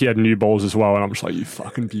I think he had new balls as well, and I'm just like, you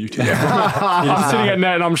fucking beauty. I'm sitting at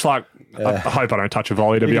net, and I'm just like, I hope I don't touch a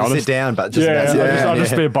volley, to be honest. Sit down, but just I'll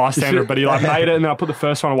just be a bystander. But he like made it, and then I put the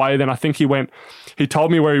first one away. Then I think he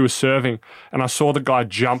told me where he was serving, and I saw the guy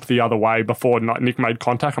jump the other way before Nick made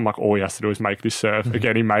contact. I'm like, all he has to do is make this serve.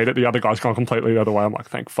 Again, he made it. The other guy's gone completely the other way. I'm like,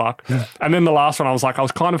 thank fuck. And then the last one, I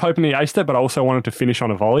was kind of hoping he aced it, but I also wanted to finish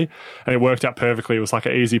on a volley, and it worked out perfectly. It was like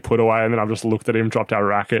an easy put away, and then I just looked at him, dropped our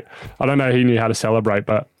racket. I don't know he knew how to celebrate,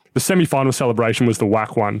 but the semi-final celebration was the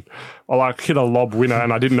whack one. I like hit a lob winner,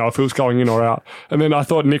 and I didn't know if it was going in or out. And then I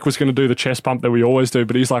thought Nick was going to do the chest bump that we always do,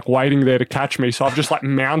 but he's like waiting there to catch me. So I've just like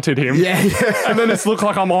mounted him. Yeah. And then it's looked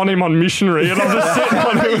like I'm on him on missionary, and I'm just sitting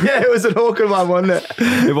on him. Yeah, it was an awkward one, wasn't it?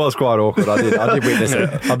 It was quite awkward. I did witness it.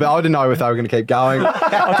 I didn't know if they were going to keep going.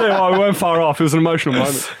 I'll tell you what, we weren't far off. It was an emotional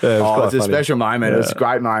moment. Yeah, it was quite It's a funny. special moment. It was a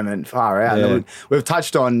great moment. Far out. Yeah. We've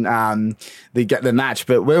touched on the match,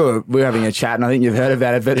 but we were having a chat, and I think you've heard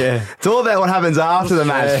about it. But it's all about what happens after the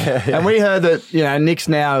match. And we heard that Nick's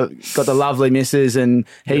now got the lovely missus, and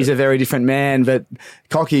he's a very different man. But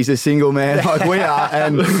Cocky's a single man like we are,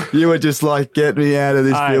 and you were just like, get me out of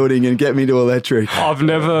this building and get me to electric. I've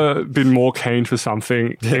never been more keen for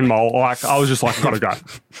something in my like. I was just like, gotta go.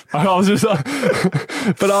 I was just,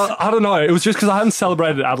 but I don't know. It was just because I hadn't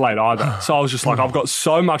celebrated Adelaide either, so I was just like, I've got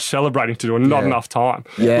so much celebrating to do and not enough time.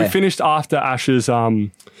 Yeah. We finished after Ashes. Like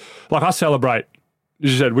I celebrate.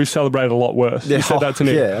 As you said, we've celebrated a lot worse. You said that to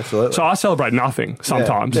Nick. Yeah, absolutely. So I celebrate nothing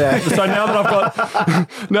sometimes. Yeah. So now that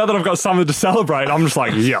I've got something to celebrate, I'm just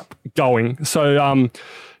like, yep, going. So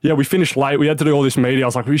we finished late. We had to do all this media. I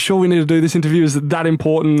was like, are we sure we need to do this interview? Is it that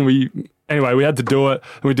important? Anyway, we had to do it.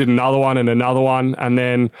 And we did another one, and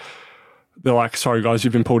then they're like, sorry guys,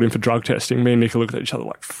 you've been pulled in for drug testing. Me and Nick looked at each other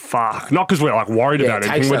like, fuck. Not because we're like worried about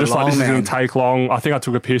anything. We're just like, this is going to take long. I think I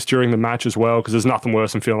took a piss during the match as well, because there's nothing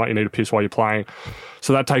worse than feeling like you need a piss while you're playing.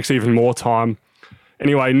 So that takes even more time.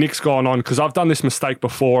 Anyway, Nick's gone on, because I've done this mistake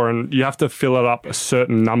before, and you have to fill it up a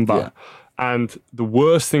certain number. Yeah. And the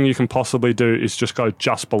worst thing you can possibly do is just go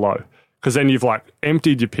just below, because then you've like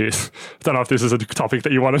emptied your piss. I don't know if this is a topic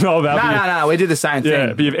that you want to know about. No, we did the same thing.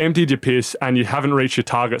 Yeah, but you've emptied your piss and you haven't reached your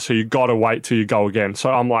target, so you got to wait till you go again.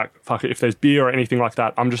 So I'm like, fuck it, if there's beer or anything like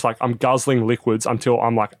that, I'm just like, I'm guzzling liquids until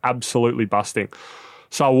I'm like absolutely busting.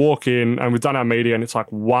 So I walk in, and we've done our media, and it's like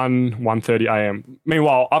 1:30 a.m.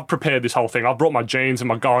 Meanwhile, I've prepared this whole thing. I've brought my jeans and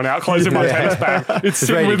my going out clothes in my tennis bag. It's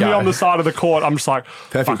sitting with me on the side of the court. I'm just like,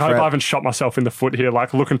 fuck, I hope I haven't shot myself in the foot here,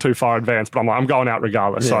 like looking too far advanced. But I'm like, I'm going out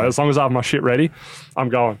regardless. So as long as I have my shit ready, I'm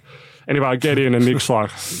going. Anyway, I get in, and Nick's like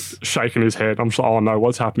shaking his head. I'm just like, oh no,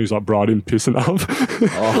 what's happened? He's like, bro, I didn't piss enough.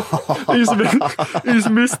 He's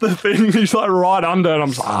missed the thing. He's like right under, and I'm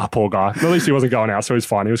just like, poor guy. At least he wasn't going out, so he's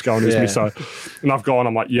fine. He was going his misso. And I've gone,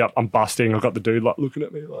 I'm like, yep, I'm busting. I've got the dude like looking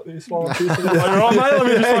at me like this while I'm pissing. I'm like, all right, mate, let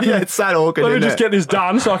me just it's that awkward. Let me just get this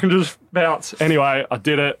done so I can just bounce. Anyway, I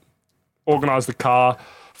did it, organised the car,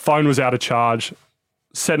 phone was out of charge.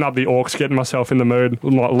 Setting up the aux, getting myself in the mood.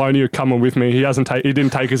 I'm like, Loney, you're coming with me. He didn't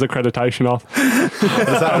take his accreditation off.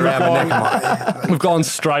 We've gone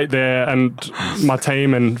straight there, and my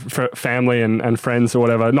team and family and friends or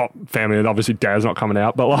whatever. Not family, obviously Dad's not coming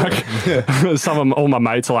out, but like all my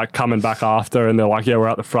mates are like coming back after, and they're like, yeah, we're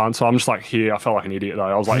at the front. So I'm just like, here. I felt like an idiot though.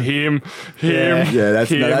 I was like, him,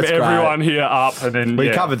 that's everyone here up, and then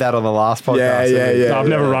we covered that on the last podcast. Yeah. I've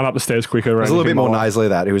never run up the stairs quicker. It was a little bit more nasally.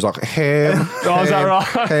 That he was like, him. Oh, is that right?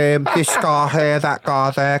 This guy here, that guy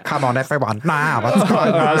there. Come on, everyone, now let's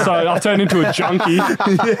go. So I turned into a junkie.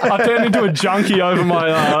 I turned into a junkie over my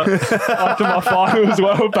after my final as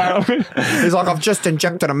well. Apparently, he's like, I've just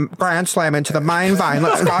injected a Grand Slam into the main vein.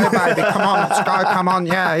 Let's go, baby. Come on, let's go. Come on,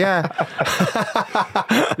 yeah.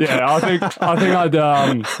 Yeah, I think I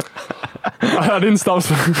didn't stop.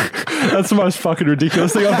 That's the most fucking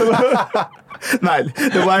ridiculous thing I've ever heard. Mate,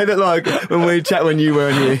 the way that, like, when we chat when you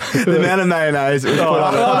weren't here, the amount of mayonnaise that was put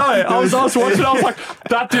on it. I was watching. I was like,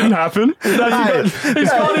 that didn't happen.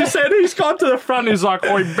 He's gone to the front. He's like,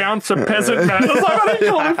 "Oh, he bounced a peasant man." I was like, "I didn't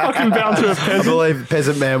call him fucking bouncer a I peasant." believe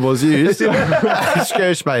peasant man was used.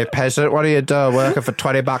 Excuse me, peasant. What do you do? Working for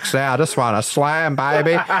 $20 an hour? Just want a slam,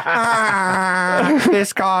 baby.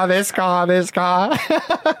 This guy.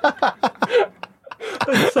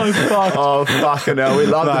 So fucked. Oh, fucking hell. We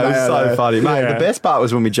love No, the it was mayo, so though. funny, mate. Yeah. The best part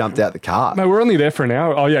was when we jumped out the car. Mate, we're only there for an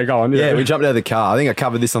hour. Oh yeah, go on. Yeah, we jumped out of the car. I think I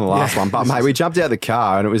covered this on the last one, but mate, we jumped out of the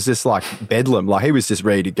car and it was just like bedlam. Like he was just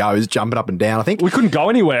ready to go. He was jumping up and down. I think We couldn't go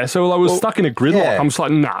anywhere, so I was stuck in a gridlock. yeah. I'm just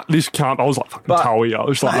like, nah, this can't. I was like, fucking Towie. I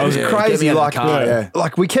was like, I was it was get me crazy. out of the Like, car, yeah.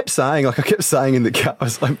 like we kept saying, like I kept saying in the car, I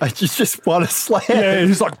was like, mate, you just want to slam. yeah.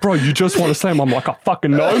 He's like, bro, you just want to slam. I'm like, I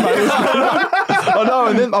fucking know, mate. I know,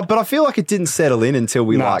 and then, but I feel like it didn't settle in until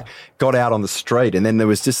we like got out on the street, and then there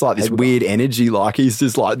was just like this weird energy. Like he's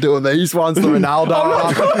just like doing these ones to Ronaldo, and I'm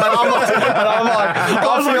like,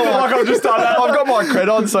 I feel like I've just done that. I've got my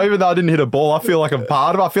cred on, so even though I didn't hit a ball, I feel like I'm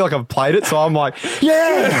part of it. I feel like I've played it, so I'm like,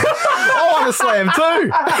 yeah, I want to slam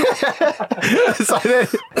too. So then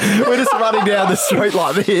we're just running down the street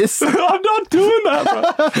like this. I'm not doing that,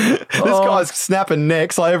 bro. This guy's snapping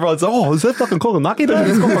necks. Like everyone's like, oh, is that fucking Kokonaki?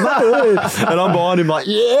 And I'm behind him like,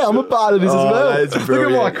 yeah, I'm a part of this as well. that's Look at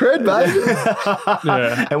brilliant. my cred, mate.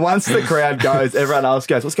 Yeah. And once the crowd goes, everyone else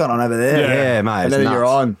goes, what's going on over there? Yeah, mate. And it's then nuts. you're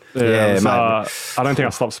on. Yeah, so, mate. I don't think I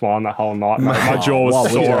stopped smiling that whole night. Mate. My jaw was why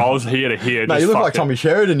would sore. you? I was here to here. Mate, just you look like fucking- Tommy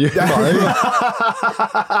Sheridan. You.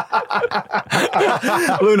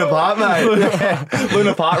 Luna Park, mate.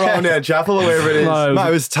 Luna Park rolling down Chapel or wherever it is. No, Mate,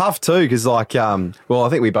 it was tough too because, like, well, I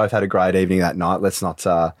think we both had a great evening that night. Let's not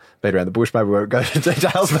beat around the bush. Maybe we won't go into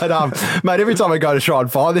details. But, mate, every time I go to try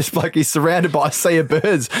and find this bloke, he's surrounded by a sea of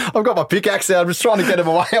birds. I've got my pickaxe out. I'm just trying to get him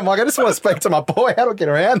away. I'm like, I just want to speak to my boy. How do I get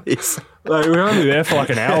around this? Like, we were only there for like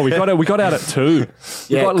an hour. We got out at 2.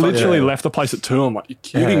 Yeah, we literally left the place at 2. I'm like, you're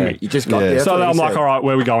kidding me. You just got Yeah. there. So that's what I'm he like, said. all right,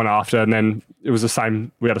 where are we going after? And then it was the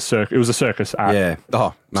same. We had a circus. It was a circus at Yeah.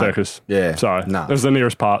 Oh, mate. Circus. Yeah. So Nah. it was the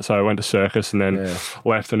nearest part. So I went to Circus and then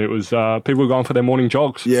left, and it was people were going for their morning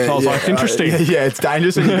jogs. Yeah, so I was like, interesting. Yeah, it's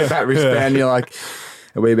dangerous when you get that wristband. You're like,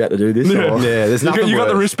 are we about to do this? Yeah. Or? Yeah, there's You nothing got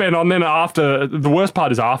the worse. wristband on, then after, the worst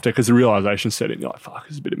part is after, because the realization set in. You're like, fuck,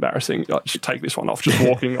 this is a bit embarrassing. Like, just take this one off, just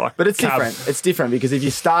walking. Like, But it's cab. different. It's different because if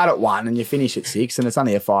you start at 1 and you finish at 6 and it's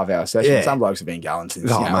only a 5-hour session, Yeah. some blokes have been going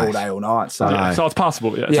since Oh, all mate. day, all night. So, Yeah, so it's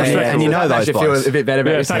possible. Yeah, it's yeah, respectable. and you know that those makes you feel blokes. a bit better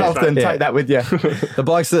about Yeah, yourself, thanks, then mate. take that with you. The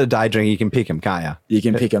blokes that are day drinking, you can pick them, can't you? You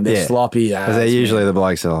can pick them. They're Yeah. sloppy. Because they're usually the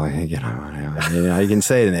blokes that are like, you know, you can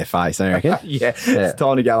see it in their face, don't you reckon? Yeah, it's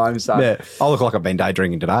time to go home, son. Yeah. I look like I've been day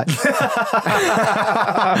drinking today.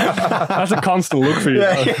 That's a constant look for you.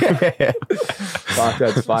 Fuck,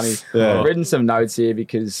 that's funny. I've written some notes here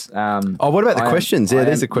because. Oh, what about the questions? Yeah,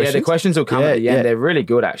 there's the Yeah, questions. the questions will come Yeah, at the yeah. end. They're really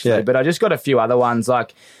good, actually. Yeah. But I just got a few other ones.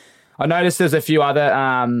 Like, I noticed there's a few other,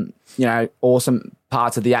 awesome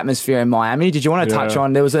parts of the atmosphere in Miami. Did you want to touch Yeah.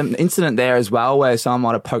 on? There was an incident there as well where someone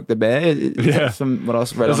might have poked the bear. Is that Yeah. From what I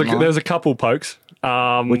read online? There's a couple pokes.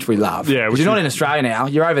 Which we love. Yeah, 'Cause which you're not we- in Australia now.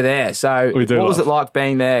 You're over there. So We do what was love. it like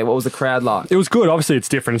being there? What was the crowd like? It was good. Obviously, it's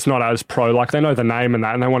different. It's not as pro. Like, they know the name and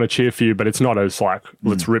that, and they want to cheer for you, but it's not as like,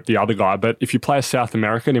 let's rip the other guy. But if you play a South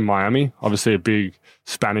American in Miami, obviously a big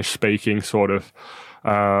Spanish-speaking sort of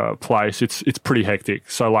place, it's pretty hectic.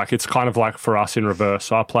 So, like, it's kind of like for us in reverse.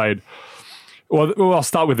 So I played... Well, I'll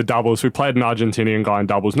start with the doubles. We played an Argentinian guy in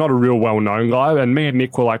doubles, not a real well-known guy. And me and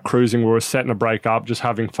Nick were like cruising. We were setting a break up, just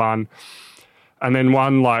having fun. And then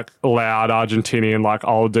one like loud Argentinian, like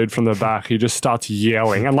old dude from the back, he just starts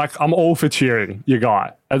yelling. And like, I'm all for cheering your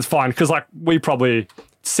guy. It's fine. Cause like we probably,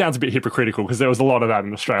 sounds a bit hypocritical because there was a lot of that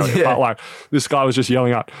in Australia. But like this guy was just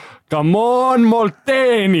yelling out, "Come on,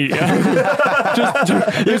 Molteni."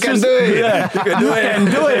 You can do it. Yeah, You can do it. and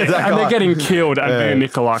That they're guy. getting killed. And me and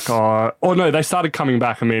Nicola, like, oh no, they started coming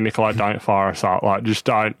back, and me and Nicola, don't fire us up. Like, just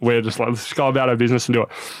don't. We're just like, let's go about our business and do it.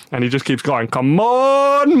 And he just keeps going, "Come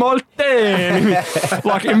on, Molten."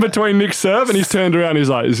 Like in between Nick's serve, and he's turned around. He's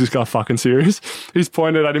like, "Is this guy fucking serious?" He's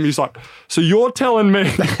pointed at him. He's like, "So you're telling me,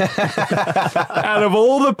 out of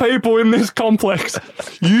all the people in this complex,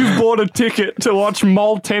 you've bought a ticket to watch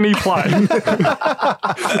Molteni play?"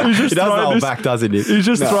 He's just He doesn't throwing hold this- back, doesn't he? He's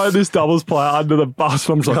just throwing this doubles player under the bus.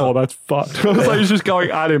 And I'm just like, oh, that's fucked. I was like, he's just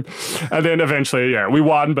going at him. And then eventually, yeah, we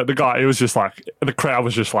won. But the guy, it was just like, the crowd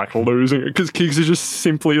was just like losing it because Kiggs is just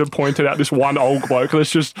simply pointed out this one old bloke.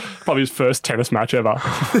 That's just probably his first tennis match ever.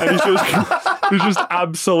 And he's just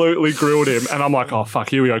absolutely grilled him. And I'm like, oh, fuck,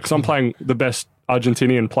 here we go. Because I'm playing the best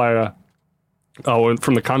Argentinian player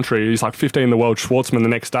from the country. He's like 15 in the world, Schwartzman the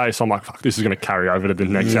next day. So I'm like, fuck, this is going to carry over to the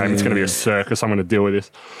next game. It's going to be a circus. I'm going to deal with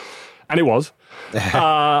this. And it was.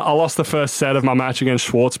 I lost the first set of my match against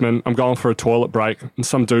Schwartzman. I'm going for a toilet break, and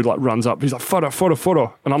some dude like runs up. He's like,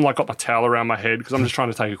 photo. And I'm like, got my towel around my head because I'm just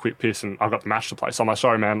trying to take a quick piss, and I've got the match to play. So I'm like,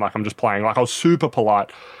 sorry, man. Like, I'm just playing. Like, I was super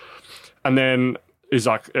polite. And then he's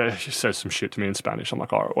like, he says some shit to me in Spanish. I'm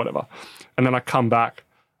like, all right, whatever. And then I come back,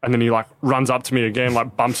 and then he like runs up to me again,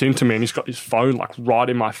 like bumps into me, and he's got his phone like right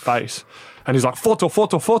in my face. And he's like, photo.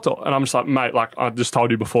 And I'm just like, mate, like I just told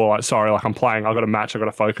you before, like, sorry, like I'm playing, I've got a match, I've got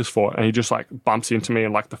to focus for it. And he just like bumps into me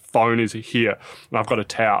and like the phone is here and I've got a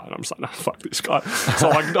towel. And I'm just like, no, fuck this guy. So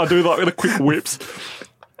like I do like the quick whips,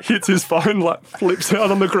 hits his phone, like flips out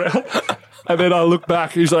on the ground. And then I look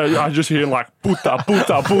back, he's like, I just hear like, puta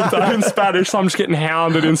in Spanish. So I'm just getting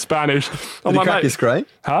hounded in Spanish. Did he crack his screen?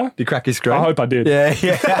 Huh? Did he crack his screen? I hope I did.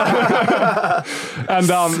 Yeah.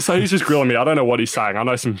 And so he's just grilling me. I don't know what he's saying. I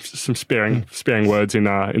know some sparing words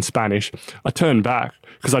in Spanish. I turn back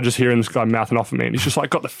because I just hearing this guy mouthing off at me, and he's just like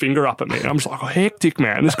got the finger up at me, and I'm just like, oh, hectic,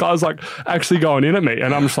 man. This guy's like actually going in at me,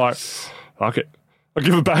 and I'm just like, fuck it. I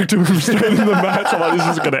give it back to him straight in the match. I'm like, this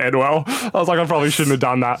is going to end well. I was like, I probably shouldn't have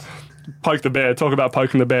done that. Poke the bear. Talk about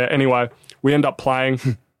poking the bear. Anyway, we end up playing,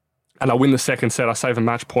 and I win the second set. I save a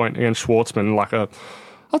match point against Schwartzman, like I'll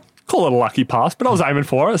call it a lucky pass, but I was aiming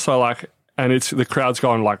for it. So like, and it's the crowd's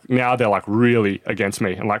going like, now they're like really against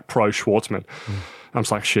me and like pro Schwartzman. I'm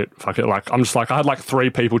just like, shit, fuck it. Like, I'm just like, I had like 3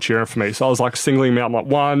 people cheering for me. So I was like singling me out. I'm like,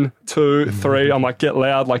 1, 2, 3. I'm like, get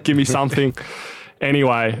loud, like, give me something.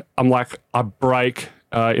 Anyway, I'm like, I break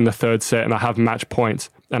in the third set and I have match points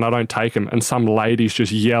and I don't take them. And some lady's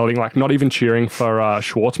just yelling, like, not even cheering for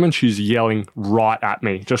Schwartzman. She's yelling right at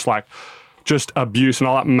me, just abuse. And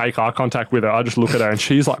I like make eye contact with her. I just look at her and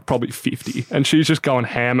she's like probably 50 and she's just going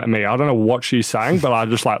ham at me. I don't know what she's saying, but I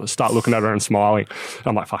just like start looking at her and smiling. And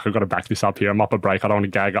I'm like, fuck, I've got to back this up here. I'm up a break. I don't want to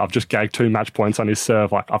gag. I've just gagged 2 match points on his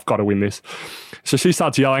serve. Like, I've got to win this. So she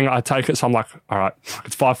starts yelling. I take it. So I'm like, all right,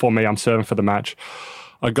 it's 5-4 me. I'm serving for the match.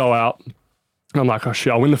 I go out. I'm like, oh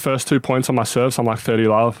shit, I win the first 2 points on my serve. So I'm like 30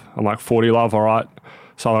 love. I'm like 40 love. All right.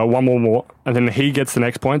 So I one more. And then he gets the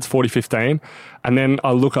next points, 40-15. And then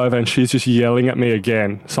I look over and she's just yelling at me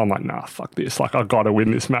again. So I'm like, nah, fuck this. Like, I got to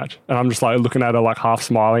win this match. And I'm just like looking at her, like half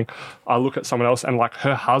smiling. I look at someone else and like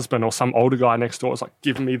her husband or some older guy next door is like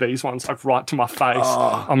giving me these ones like right to my face.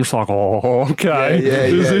 Oh. I'm just like, oh, okay.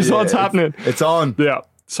 Is this what's happening? It's on. Yeah.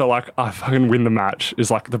 So like I fucking win the match is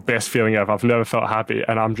like the best feeling ever. I've never felt happy.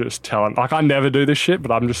 And I'm just telling, like, I never do this shit,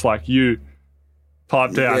 but I'm just like, you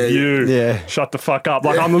pipe down, shut the fuck up.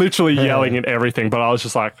 Like, I'm literally yelling at everything, but I was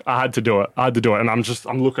just like, I had to do it. And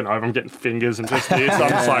I'm looking over, I'm getting fingers and just this. I'm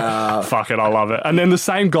just like, fuck it, I love it. And then the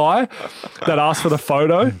same guy that asked for the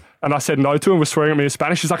photo and I said no to him was swearing at me in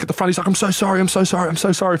Spanish. He's like at the front, he's like, I'm so sorry,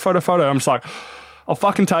 photo. I'm just like, I'll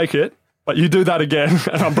fucking take it. But you do that again,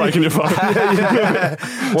 and I'm breaking your phone.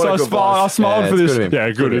 So I smiled for this.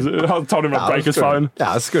 Yeah, good. I told him I'd break his phone.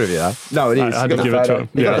 Yeah, it's good of you, though. No, it is. I had to give it to him.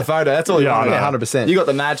 You got the photo. That's all you want. 100%. You got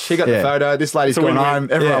the match. He got the photo. This lady's gone home.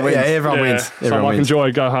 Everyone wins. Yeah, everyone wins. So I'm like,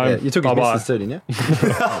 enjoy, go home. Yeah, you took his missus too, didn't you?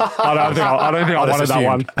 I don't think I wanted that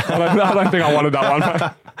one. I don't think I wanted that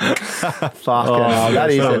one. Fuck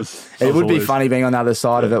that is. It would be funny being on the other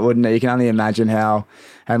side of it, wouldn't it? You can only imagine how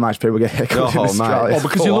much people get heckled in Australia. Oh,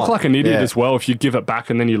 because you look like an idiot as well if you give it back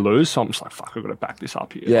and then you lose. So I'm just like, fuck, I've got to back this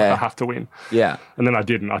up here. Yeah. Like, I have to win. Yeah. And then I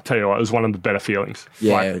didn't. I tell you what, it was one of the better feelings.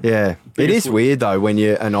 Yeah. Yeah. It is weird, though, when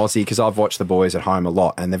you're an Aussie, because I've watched the boys at home a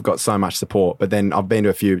lot and they've got so much support. But then I've been to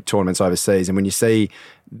a few tournaments overseas, and when you see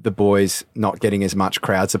the boys not getting as much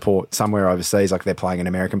crowd support somewhere overseas, like they're playing an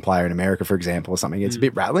American player in America, for example, or something, it's a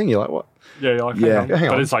bit rattling. You're like, what? Yeah, you're like, hang on.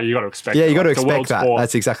 But it's like, you got to expect you got to It's a world expect that. sport.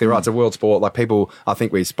 That's exactly right. It's a world sport. Like, people, I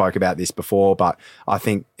think we spoke about this before, but I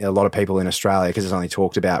think a lot of people in Australia, because it's only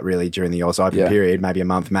talked about really during the Oz Open period, maybe a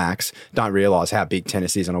month max, don't realise how big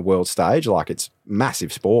tennis is on a world stage. Like, it's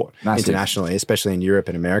massive sport internationally, especially in Europe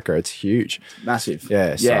and America. It's huge. Massive.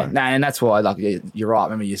 Yeah. Yeah. No, and that's why, like, you're right.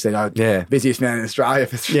 Remember you said, busiest man in Australia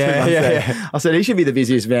for 3 months. Yeah. I said, he should be the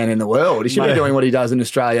busiest man in the world. He should be doing what he does in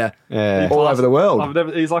Australia all over the world.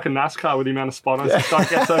 He's like a NASCAR with the amount of spotters. He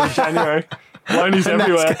starts gets over January. Loney's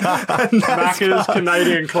everywhere. Macca's,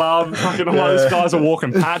 Canadian Club. Fucking all those guys are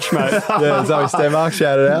walking patch, mate. Yeah, Zoe Stenmark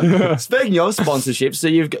shouted out. Speaking of sponsorships, so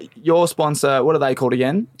you've got your sponsor, what are they called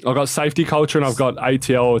again? I've got Safety Culture and I've got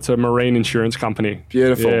ATL. It's a marine insurance company.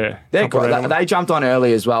 Beautiful. Yeah. They're great. They jumped on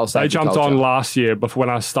early as well. They jumped on last year before, when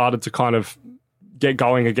I started to kind of get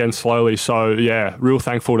going again slowly. So yeah, real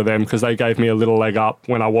thankful to them because they gave me a little leg up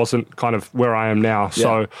when I wasn't kind of where I am now.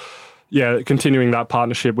 So yeah, continuing that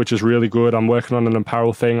partnership, which is really good. I'm working on an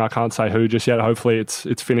apparel thing. I can't say who just yet. Hopefully it's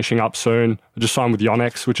finishing up soon. I just signed with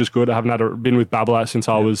Yonex, which is good. I haven't been with Babolat since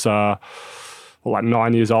I was like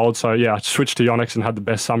 9 years old. So yeah, I switched to Yonex and had the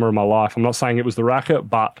best summer of my life. I'm not saying it was the racket,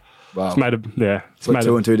 but it's made Put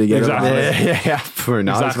two and two together. Exactly. Yeah. Who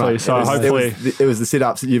knows, Exactly. mate? So hopefully It was the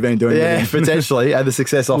sit-ups that you've been doing. Yeah, potentially. And the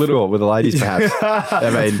success off court with the ladies, perhaps. I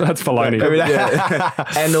mean, that's baloney.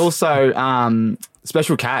 And also,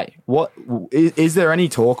 Special K. What is there any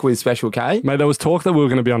talk with Special K? Mate, there was talk that we were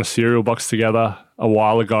going to be on a cereal box together a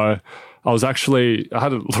while ago. I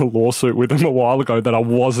had a little lawsuit with them a while ago that I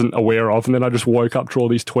wasn't aware of, and then I just woke up to all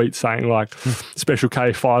these tweets saying like Special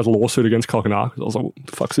K files a lawsuit against Coconut. I was like, what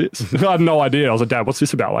the fuck's this? I had no idea. I was like, Dad, what's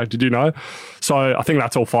this about? Like, did you know? So I think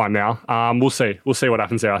that's all fine now. We'll see what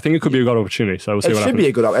happens there. I think it could be a good opportunity. So we'll see what happens.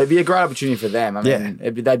 It'd be a great opportunity for them. I mean,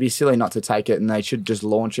 they'd be silly not to take it, and they should just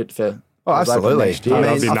launch it for. Oh, absolutely. Next year. I mean,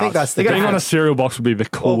 That'd be I think nuts. that's the Being on a cereal box would be the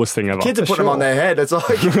coolest thing ever. Kids are putting them on their head. It's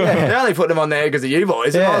like they're only putting them on there because of you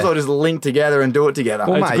boys. They might as well just link together and do it together.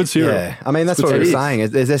 Well, It's a mate, good cereal. yeah. I mean, that's what we're saying.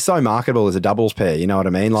 They're so marketable as a doubles pair. You know what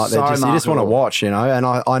I mean? Like, So you just want to marketable. watch, you know. And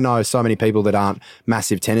I know so many people that aren't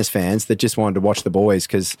massive tennis fans that just wanted to watch the boys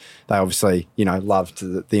because they obviously, you know, loved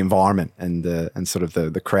the environment and sort of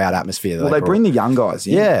the crowd atmosphere. That Well, they bring the young guys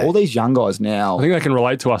in. Yeah. All these young guys now. I think they can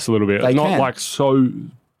relate to us a little bit. They Not can. like so,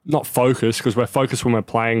 not focused because we're focused when we're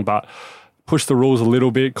playing, but push the rules a little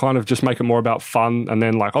bit, kind of just make it more about fun. And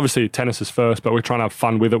then like, obviously tennis is first, but we're trying to have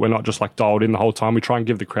fun with it. We're not just like dialed in the whole time. We try and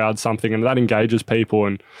give the crowd something and that engages people.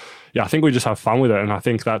 And yeah, I think we just have fun with it. And I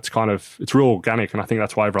think that's it's real organic. And I think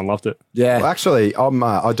that's why everyone loved it. Yeah. Well, actually,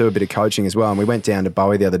 I do a bit of coaching as well. And we went down to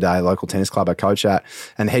Bowie the other day, local tennis club I coach at.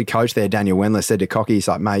 And the head coach there, Daniel Wendler, said to Cocky, he's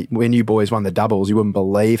like, mate, when you boys won the doubles, you wouldn't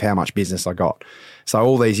believe how much business I got. So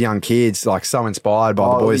all these young kids, like so inspired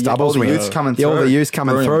by the boys' doubles all the win. youths coming Yeah, all through. the youths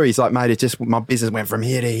coming Brilliant. through. He's like, mate, it just, my business went from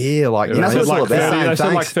here to here. Like, you know, that's what it's all about. They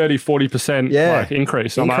said like Thanks. 30, 40% Yeah. like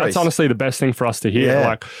increase. I'm like, Increase. that's honestly the best thing for us to hear. Yeah.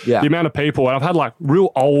 Like Yeah. the amount of people, and I've had like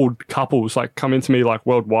real old couples like come into me like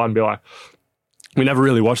worldwide and be like, we never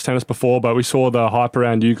really watched tennis before, but we saw the hype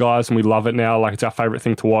around you guys and we love it now. Like it's our favorite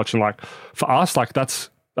thing to watch. And like for us, like that's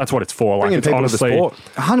what it's for. Like Bringing it's people to the honestly sport.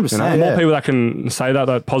 100%. the more people that can say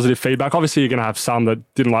that positive feedback. Obviously, you're going to have some that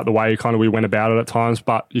didn't like the way kind of we went about it at times,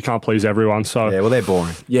 but you can't please everyone. So Yeah, well, they're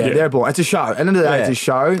boring. Yeah, Yeah. they're boring. It's a show. At the end of the day, it's a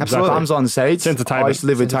show. Absolutely. Bums on seats. It's entertainment. I used to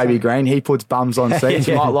live with Toby Green. He puts bums on seats.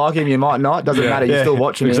 You might like him, you might not. Doesn't matter. You're still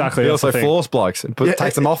watching him. exactly. He That's also the thing. floors blokes and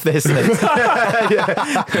takes them off their seats. He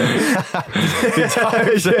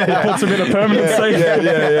puts them in a permanent seat.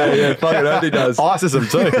 Yeah. Fucking oath he does. Ices them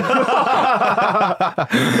too.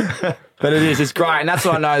 But it's great. And that's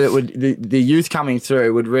what I know that the youth coming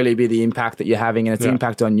through would really be the impact that you're having and its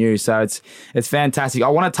impact on you. So it's fantastic. I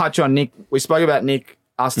want to touch on Nick. We spoke about Nick,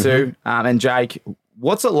 us two, and Jake.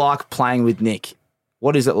 What's it like playing with Nick?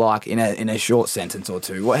 What is it like in a short sentence or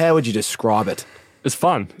two? How would you describe it? It's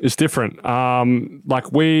fun. It's different.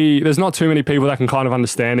 There's not too many people that can kind of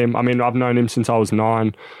understand him. I mean, I've known him since I was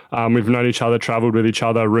 9. We've known each other, traveled with each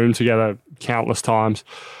other, roomed together countless times.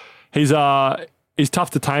 He's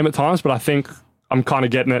tough to tame at times, but I think I'm kind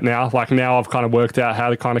of getting it now. Like now I've kind of worked out how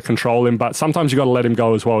to kind of control him, but sometimes you got to let him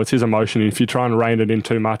go as well. It's his emotion. If you try and rein it in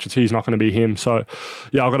too much, he's not going to be him. So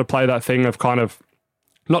yeah, I've got to play that thing of kind of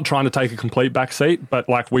not trying to take a complete back seat, but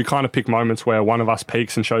like we kind of pick moments where one of us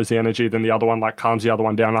peaks and shows the energy, then the other one like calms the other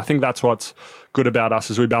one down. And I think that's what's good about us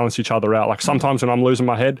is we balance each other out. Like sometimes when I'm losing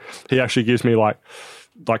my head, he actually gives me like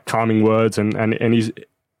calming words and he's,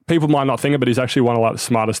 people might not think it, but he's actually one of like the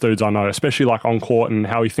smartest dudes I know, especially like on court and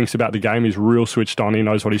how he thinks about the game. He's real switched on. He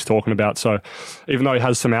knows what he's talking about. So even though he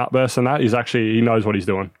has some outbursts and that, he knows what he's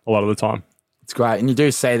doing a lot of the time. It's great. And you do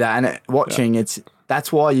say that. And watching,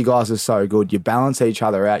 that's why you guys are so good. You balance each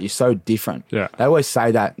other out. You're so different. Yeah. They always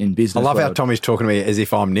say that in business. I love how world. Tommy's talking to me as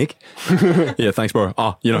if I'm Nick. Yeah, thanks, bro.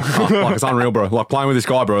 Like it's unreal, bro. Like playing with this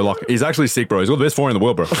guy, bro. Like he's actually sick, bro. He's got the best forehand in the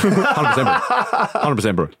world, bro. 100%, bro.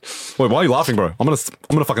 100%, bro. Wait, why are you laughing, bro? I'm gonna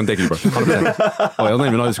fucking deck you, bro. 100%. Oh, I don't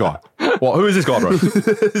even know this guy. What? Who is this guy, bro?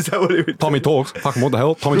 Is that what it would Tommy talks. Fucking what the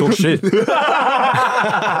hell? Tommy talks shit.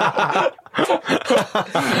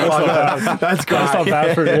 That's great. That's not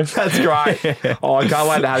bad for you. That's great. Oh, I can't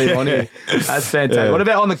wait to have him on here. That's fantastic. What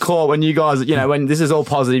about on the court when you guys, when this is all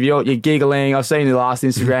positive, you're giggling. I've seen the last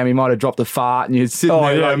Instagram, you might have dropped a fart and you're sitting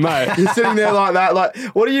there. yeah, like, mate. You're sitting there like that. Like,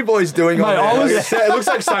 what are you boys doing on there? It looks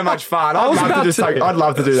like so much fun. I'd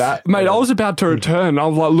love to do that. Mate, I was about to return. I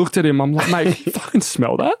was like, looked at him. I'm like, mate, you fucking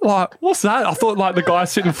smell that? Like, what's that? I thought like the guy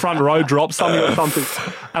sitting front row dropped something or something.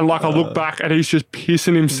 And like I look back and he's just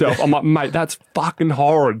pissing himself. I'm like, mate, that's fucking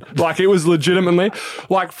horrid. Like, it was legitimately,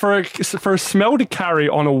 like, for a smell to carry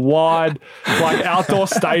on a wide, like, outdoor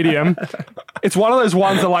stadium, it's one of those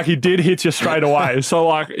ones that, like, he did hit you straight away. So,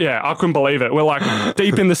 like, yeah, I couldn't believe it. We're, like,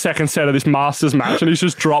 deep in the second set of this Masters match, and he's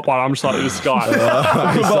just dropped one. I'm just like, this guy.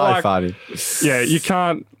 It's so like, funny. Yeah,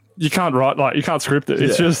 you can't write, like, you can't script it.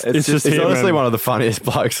 It's just It's him, honestly man. one of the funniest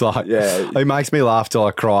blokes. Like, he makes me laugh till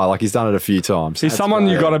I cry. Like, he's done it a few times. He's someone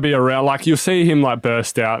you got to be around. Like, you'll see him, like,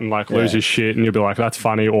 burst out and, like, lose his shit, and you'll be like, that's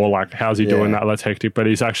funny, or, like, how's he doing that? That's hectic. But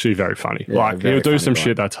he's actually very funny. Like, very he'll do funny some guy.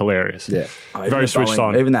 shit that's hilarious. Yeah. Very switched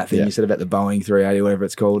on. Even that thing you said about the Boeing 380, whatever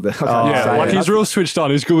it's called. Yeah, like, he's real switched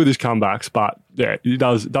on. He's good with his comebacks, but, yeah, he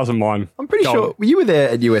doesn't mind. I'm pretty sure you were there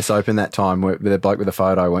at US Open that time with the bloke with the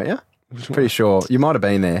photo, weren't you? Pretty sure you might have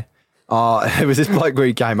been there. It was this bloke where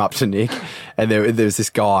he came up to Nick, and there was this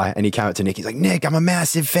guy, and he came up to Nick. He's like, "Nick, I'm a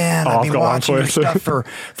massive fan. I've been watching your stuff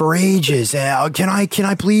for ages. Can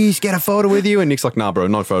I please get a photo with you?" And Nick's like, "Nah, bro,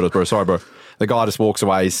 no photos, bro. Sorry, bro." The guy just walks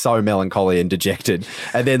away. He's so melancholy and dejected.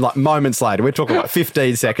 And then, like, moments later, we're talking like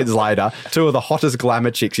 15 seconds later, two of the hottest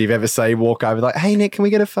glamour chicks you've ever seen walk over, like, "Hey, Nick, can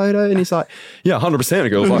we get a photo?" And he's like, "Yeah, 100%." And the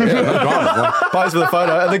girl's like, "Yeah, no drama." Like, pose for the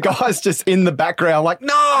photo. And the guy's just in the background, like,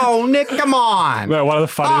 "No, Nick, come on." Yeah, one of the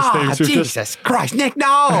funniest things we've Jesus Christ, Nick,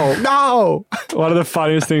 no. one of the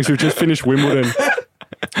funniest things, we've just finished Wimbledon.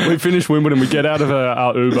 We finished Wimbledon. We get out of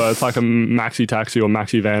our Uber. It's like a maxi taxi or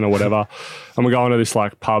maxi van or whatever, and we're going to this,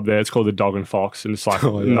 like, pub there. It's called the Dog and Fox, and it's like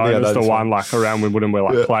known as the one, like, around Wimbledon where,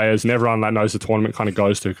 like, players and everyone that knows the tournament kind of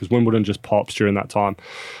goes to, because Wimbledon just pops during that time.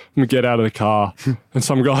 And we get out of the car, and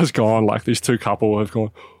some guy's gone, like, these two couple have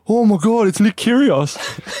gone, "Oh my god, it's Nick Kyrgios."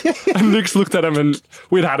 And Nick's looked at him, and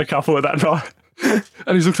we'd had a couple of that night.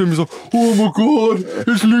 And he's looked at him, he's like, "Oh my god,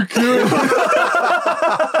 it's Nick Kyrgios."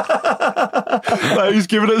 Like, he's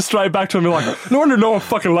giving it straight back to him, like, "No wonder no one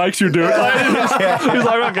fucking likes you, dude." Like, he's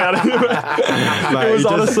like, "Okay." It was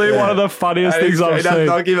honestly one of the funniest things I've seen.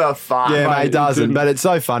 Don't give a fuck. Yeah, mate, he doesn't. But it's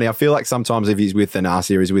so funny. I feel like sometimes if he's with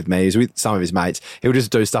Thanasi or he's with me, he's with some of his mates, he'll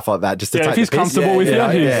just do stuff like that just to Yeah, take if he's the piss. comfortable with you,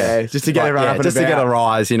 yeah. Just to get everyone up and just to get about. a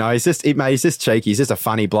rise, you know. He's just cheeky. He's just a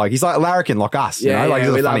funny bloke. He's like a larrikin like us, you know? Like,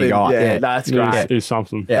 he's we a love funny him. guy. Yeah, that's great. He's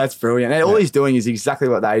something. That's brilliant. And all he's doing is exactly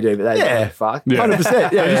what they do, but they don't give a fuck. Yeah. 100%. I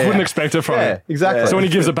just wouldn't expect it from him. exactly. So when he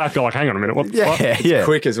gives it back, you're like, "Hang on a minute, what? yeah.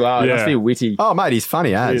 Quick as well. It Yeah. must be witty. Oh, mate, he's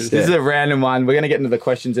funny as. This is a random one. We're going to get into the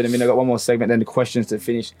questions in a minute. I've got one more segment, then the questions to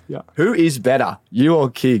finish. Yeah. Who is better, you or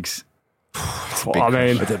Kiggs? I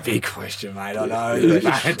mean, It's a big question, mate. I know.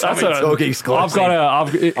 that's a, I'm going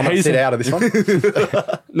to sit out of this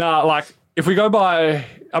one. Nah, like, if we go by,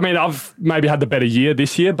 I mean, I've maybe had the better year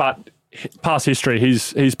this year, but past history,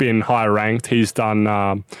 he's been higher ranked. He's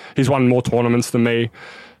done, he's won more tournaments than me.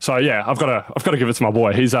 So yeah, I've got to give it to my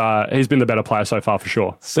boy. He's been the better player so far for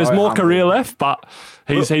sure. There's more humble. career left, but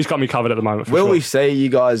he's got me covered at the moment. For Will sure. we see you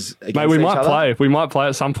guys against Mate, we each might other? play. We might play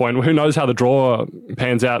at some point. Who knows how the draw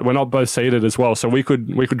pans out? We're not both seeded as well, so we could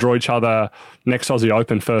draw each other next Aussie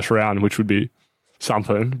Open first round, which would be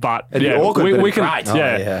something. But It'd be yeah, awkward, but we it'd can. be great.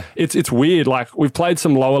 Yeah, it's weird. Like, we've played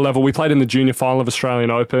some lower level. We played in the junior final of Australian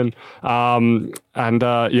Open,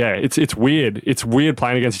 it's weird. It's weird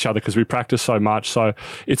playing against each other because we practice so much. So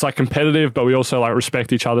it's like competitive, but we also like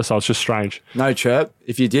respect each other. So it's just strange. No chirp.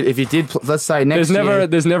 If you did, let's say next year.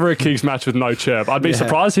 There's never a Kiggs match with no chirp. I'd be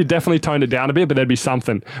surprised. He'd definitely toned it down a bit, but there'd be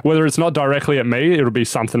something. Whether it's not directly at me, it'll be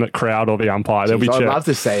something at crowd or the umpire. There'll be I'd chirp. love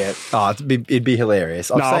to see it. Oh, it'd be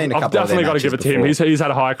hilarious. I've seen a couple I've definitely of got to give it to him. He's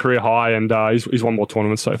had a high career high, and he's won more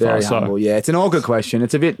tournaments so Very far. humble. Yeah, it's an awkward question.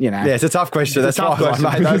 It's a bit, Yeah, it's a tough question. That's tough why, question.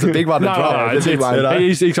 mate, that's a big one to No, drop. it's, It's a big one, you know?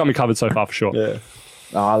 he's got me covered so far for sure. Yeah.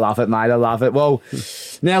 Oh, I love it, mate. I love it. Well,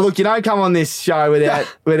 now look, you don't come on this show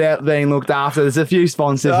without being looked after. There's a few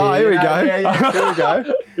sponsors Oh, here we you know? go. Yeah, here we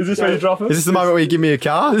go. Is this where you drop it? Is this the moment where you give me a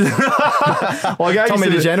car? Well, I gave Tommy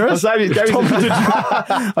you DeGeneres?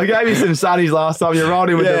 I gave you some sunnies last time. You rolled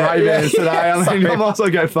in with the Ray-Bans today. I mean, I might as well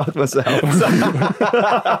go fuck myself.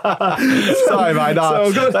 Sorry, mate.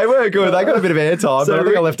 No, they were good. They got a bit of airtime, but I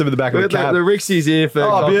think I left them in the back of the cab. The Rixie's here for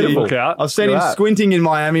coffee. beautiful. Look out. I've seen Look him at that. squinting in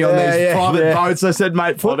Miami on Yeah, these yeah, private yeah. boats. I said,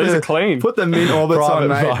 mate, put these are clean. Put the mint orbits on,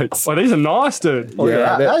 Private mate. boats. Well, these are nice, dude. Look at Yeah,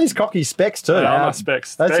 that. that- That is cocky specs too. They are my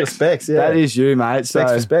specs. That's your specs, yeah. That is you, mate. specs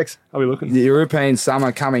So for specs. How are we looking? the European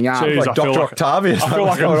summer coming up. Jeez, Like I feel Dr. like- Octavius. I feel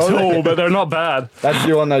like I'm tall, but they're not bad. That's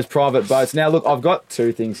you on those private boats. Now, look, I've got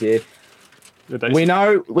two things here. We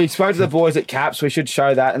know we spoke to the boys at Caps. We should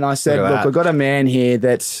show that. And I said, Look at look, that. we've got a man here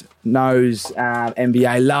that knows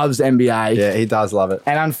NBA, loves NBA. Yeah, he does love it.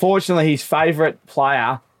 And unfortunately, his favourite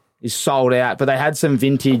player is sold out. But they had some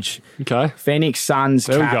vintage Okay. Phoenix Suns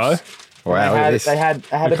There we caps. go. Wow, look at this. They had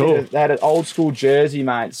Cool. they had an old school jersey,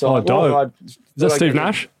 mate. So Oh, I thought dope. I'd- Is that thought I'd Steve get-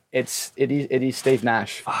 Nash? It is Steve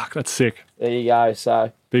Nash. Fuck, that's sick. There you go.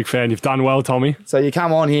 So Big fan. You've done well, Tommy. you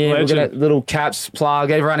come on here. We're Legend. gonna little Caps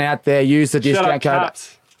plug. Everyone out there, use the Shout out discount code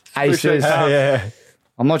Caps. Appreciate ACES. that. Yeah.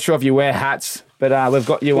 I'm not sure if you wear hats, but we've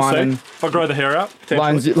got you We'll one. see. And If I grow the hair out,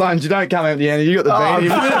 potentially. Loans, you don't come out at the end. You got the beanie.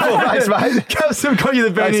 beautiful. Thanks, mate. Caps have got you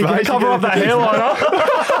the beanie. Thanks, mate. cover up that hairline.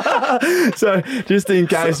 So just in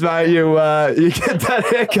case, mate, you get that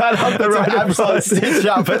haircut up the road. Absolute stitch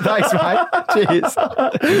up, but thanks, mate. Cheers.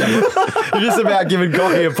 You're just about giving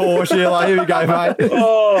Gotti a Porsche. You're like, here we go, mate.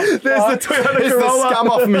 There's the Toyota Here's the Corolla. scum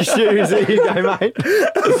off my shoes. There you go, mate.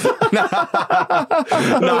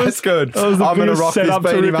 No, it's good. I'm going to rock this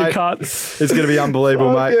beanie, mate. Cuts. It's going to be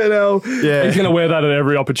unbelievable, mate. You know. Yeah. He's going to wear that at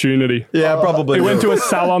every opportunity. Yeah, probably. He went to a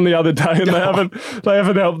salon the other day and they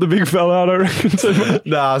haven't helped the big fella out, I reckon, too much.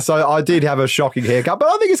 Nah, so I did have a shocking haircut, but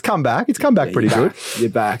I think it's come back. It's come back pretty good. You're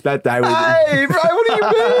back. That day was. Hey, bro, what do you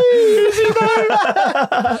mean?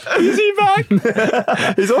 Is he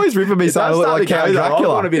back? He's always ripping me saying I look like Count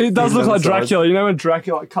Dracula. It does look like Dracula. You know when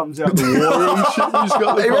Dracula comes out the water and shit? He's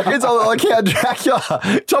got He the reckons I look like Count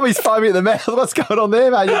Dracula. Tommy's foaming at the mouth. What's going on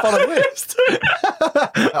there, mate? You're bottom lips.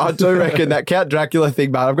 I do reckon that Count Dracula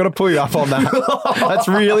thing, mate. I've got to pull you up on that. That's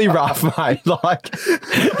really rough, mate. Like,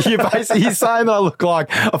 you're saying that I look like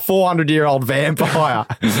a 400-year-old vampire.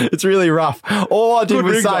 It's really rough. All I did Good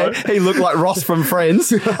was rig, say though. he looked like Ross from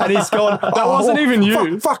Friends, and he's gone. That wasn't even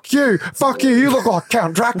you. Fuck you. Fuck you. You look like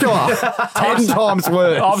Count Dracula. 10 times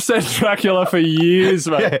worse. I've said Dracula for years,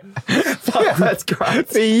 mate. That's great.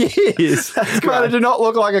 For years. Mate, I do not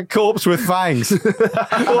look like a corpse with fangs.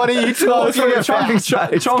 What are you talking about?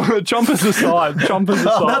 Chompers aside. Chompers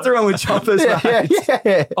aside. Nothing wrong with choppers, mate.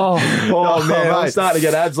 Yeah. Oh, Oh, man, I'm mate. starting to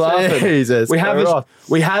get abs laughing. Jesus. We have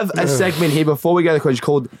Right. a segment here before we go to the college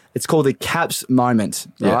called the Caps moment.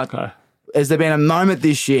 Right? okay. Has there been a moment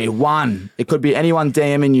this year? One. It could be anyone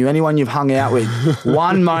DMing you, anyone you've hung out with.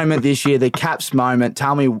 One moment this year, the Caps moment.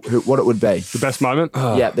 Tell me what it would be. The best moment?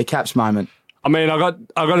 Yeah, the Caps moment. I mean, I got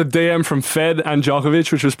a DM from Fed and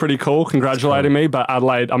Djokovic, which was pretty cool, congratulating me. But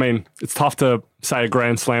Adelaide, I mean, it's tough to say a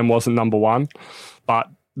Grand Slam wasn't number one, but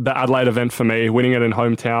the Adelaide event for me, winning it in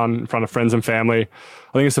hometown in front of friends and family,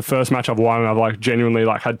 I think it's the first match I've won, and I've like genuinely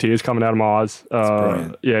like had tears coming out of my eyes.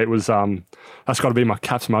 Yeah, it was. That's got to be my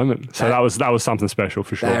Caps moment. So that was something special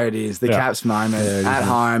for sure. There it is, the Yeah. Caps moment at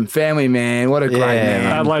home. Family, man. What a great memory.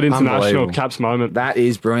 Adelaide International Unbelievable. Caps moment. That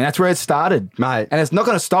is brilliant. That's where it started. Mate. And it's not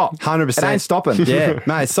going to stop. 100%. It ain't stopping. Yeah,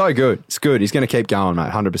 mate, it's so good. It's good. He's going to keep going,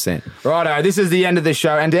 mate. 100%. Righto, this is the end of the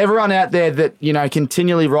show. And to everyone out there that,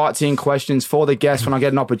 continually writes in questions for the guests when I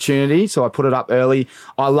get an opportunity, so I put it up early.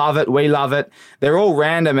 I love it. We love it. They're all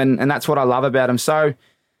random, and that's what I love about them. So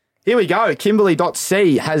here we go.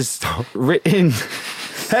 Kimberly.C has written...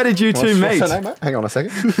 How did you two meet? What's her name, mate? Hang on a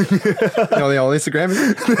second. You on the old Instagram, is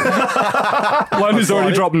it? One who's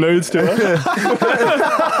already dropped nudes to her.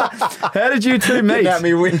 How did you two meet? Got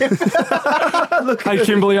me win. Hey,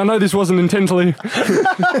 Kimberly, I know this wasn't intentionally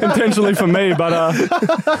for me, but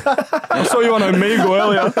I saw you on Omegle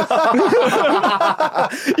earlier.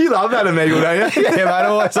 You love that Omegle, don't you? Yeah, mate,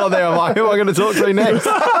 I'm always on there. I'm like, who am I going to talk to next?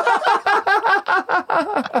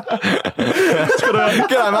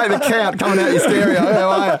 G'day, mate. The count coming out your stereo. How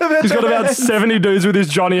are you? He's got about 70 dudes with his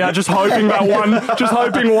Johnny out, just hoping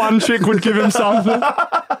one chick would give him something.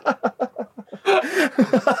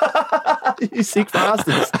 You sick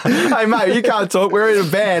bastards. Hey, mate, you can't talk. We're in a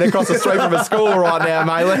band across the street from a school right now,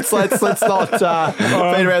 mate. Let's not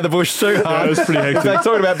beat around the bush too hard. Yeah, it's pretty hectic. In fact,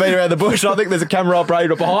 talking about beating around the bush, I think there's a camera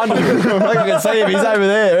operator behind him. I think I can see him. He's over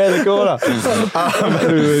there, around the corner.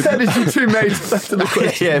 How did you two meet? Back to the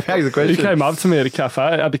question. Yeah, back to the question. He came up to me at the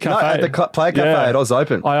cafe. No, at the Player Cafe Yeah. at Oz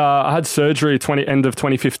Open. I had surgery end of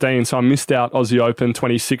 2015, so I missed out Aussie Open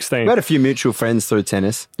 2016. We had a few mutual friends through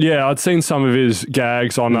tennis. Yeah, I'd seen some of his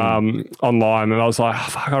gags on online, and I was like, oh,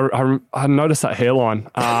 fuck, I noticed that hairline.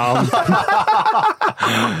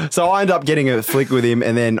 So I ended up getting a flick with him,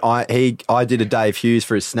 and then I did a Dave Hughes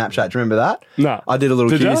for his Snapchat. Do you remember that? No. I did a little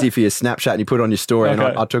Did ya? Hughesy for your Snapchat, and you put it on your story, and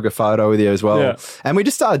Okay. I took a photo with you as well. Yeah. And we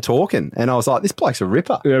just started talking, and I was like, this bloke's a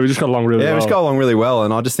ripper. Yeah, we just got along really Yeah, well. we just got along really well,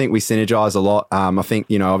 and I just think we synergise a lot. I think,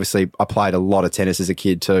 obviously I played a lot of tennis as a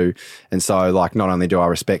kid too, and so like not only do I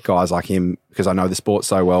respect guys like him because I know the sport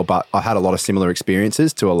so well, but I had a lot of similar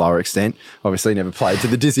experiences to a lower extent. Obviously never played to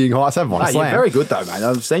the dizzying heights. I haven't won a Hey, slam. you're very good though, mate.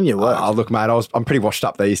 I've seen you work. Oh, look, mate, I'm pretty washed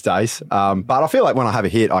up these days. But I feel like when I have a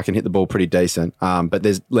hit, I can hit the ball pretty decent. But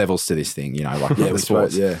there's levels to this thing, like the with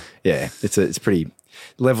sports. sport, Yeah, it's pretty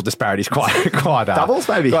level disparity is quite Doubles,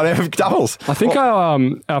 maybe? doubles. I think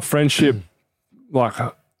our friendship, like,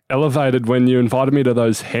 elevated when you invited me to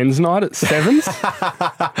those hens night at Sevens.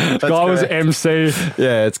 Guy was MC,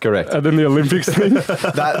 Yeah, it's correct. and then the Olympics thing.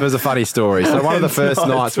 That was a funny story. So one of the first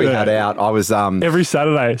nights we had out, I was Every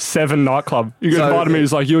Saturday, 7 nightclub. You So- invited me.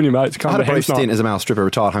 He's like, you and your mates I come had to a brief hens night. stint as a male stripper,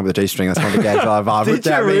 retired, hung with a G-string. That's one of the gags I've ripped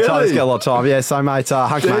you out many times. really? Get a lot of time. Yeah, so mate,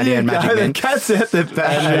 hunk mania and magic The men. cat's at the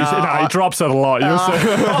back. He drops it a lot. You'll see.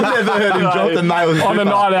 I've never heard him drop the male On a stripper.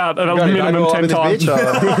 night out at a Got any minimum alcohol 10 in this times.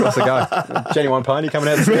 bitch? What's the go? Genuine pony coming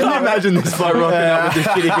out the Can street. you imagine this bloke rocking up with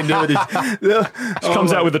the shit he can do with his...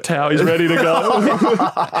 Comes out with a towel. He's ready to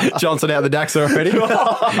go. Johnson out the Dax already.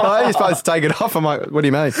 Oh, you're supposed to take it off. I'm like, what do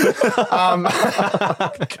you mean?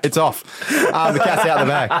 It's off. The cat's out the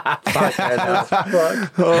bag.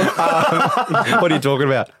 What are you talking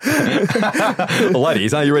about?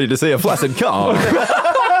 Ladies, are you ready to see a flaccid cock?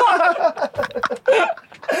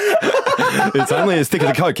 It's only as thick as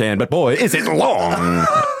a Coke can, but boy, is it long.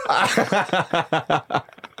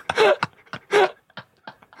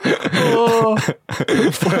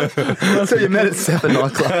 So you met at 7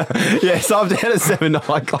 nightclub. Yes, I'm down at 7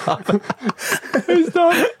 nightclub. We've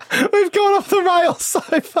gone off the rails so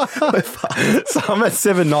far. So I'm at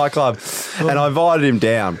 7 nightclub and I invited him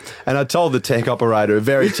down and I told the tech operator, a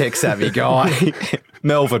very tech savvy guy,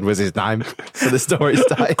 Melvin was his name for the story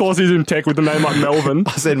stage. Of course, he's in tech with a name like Melvin.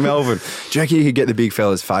 I said, Melvin, do you reckon you could get the big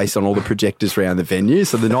fella's face on all the projectors around the venue?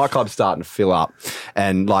 So the nightclub's starting to fill up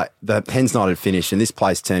and like the Hens night had finished and this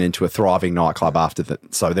place turned into a thriving nightclub after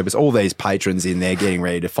that. So there was all these patrons in there getting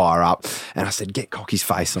ready to fire up. And I said, get Cocky's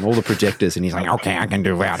face on all the projectors. And he's like, okay, I can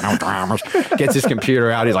do that. No dramas. Gets his computer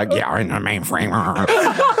out. He's like, yeah, in the mainframe.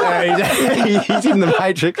 He's in the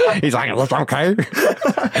matrix. He's like, it looks okay.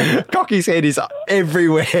 Cocky's head is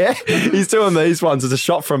everywhere. He's doing these ones. It's a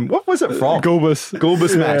shot from, what was it from?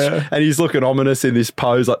 Gulbis match. Yeah. And he's looking ominous in this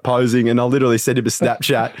pose, like posing. And I literally sent him a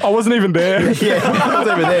Snapchat. I wasn't even there. Yeah, I was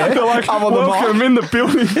over there. They're like, I'm on the welcome mic. in the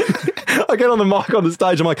building. I get on the mic on the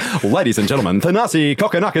stage. I'm like, ladies and gentlemen, Thanasi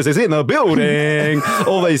Kokonakis is in the building.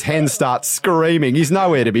 All these hens start screaming. He's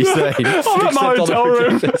nowhere to be seen. I'm at my except on the hotel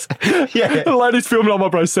room. projectors. Yeah. The lady's filming on my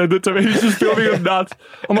bro sent it to me. He's just filming him nuts.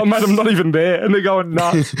 I'm like, mate, I'm not even there. And they're going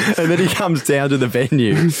nuts. And then he comes down to the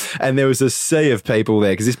venue and there was a sea of people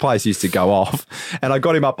there because this place used to go off. And I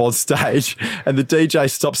got him up on stage and the DJ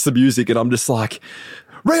stops the music and I'm just like,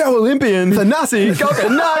 Rio Olympian, Thanasi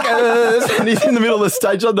Kokonakis. And he's in the middle of the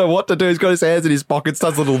stage. I don't know what to do. He's got his hands in his pockets,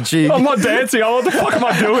 does a little jig. I'm not dancing. What the fuck am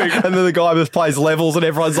I doing? And then the guy just plays levels and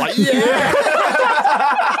everyone's like, yeah.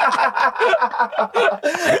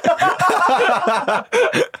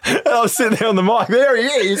 And I was sitting there on the mic. There he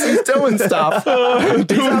is. He's doing stuff.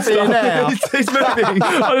 He's up here now. He's moving.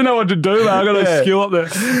 I didn't know what to do, man. I got a skill up there.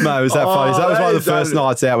 No, it was that funny. So that was one of the first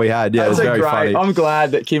nights out we had. Yeah, it was That's very great. funny. I'm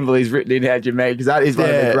glad that Kimberly's written in how'd you meet because that is one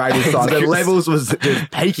of the Yeah. greatest times. The levels was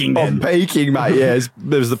just peaking Oh, then. peaking, mate. Yeah, it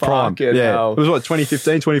was the prime. Fucking Yeah. hell. It was what,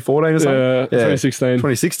 2015, 2014 or something? Yeah, 2016.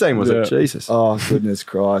 2016 was Yeah. it? Jesus. Oh, goodness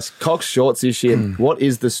Christ. Cox shorts this year. What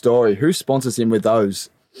is the story? Who sponsors him with those?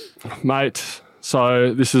 Mate,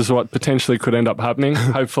 so this is what potentially could end up happening.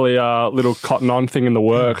 Hopefully a little Cotton On thing in the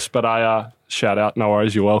works, but I shout out, no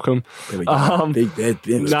worries, you're welcome. There we go. Big bed.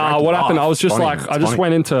 Nah, what happened? I was just funny, like, it's I just funny.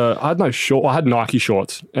 went into, I had no short, I had Nike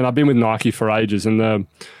shorts, and I've been with Nike for ages. And if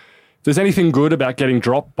there's anything good about getting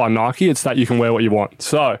dropped by Nike, it's that you can wear what you want.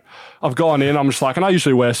 So I've gone in, I'm just like, and I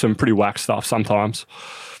usually wear some pretty whack stuff sometimes.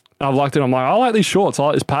 And I've liked it. I'm like, I like these shorts. I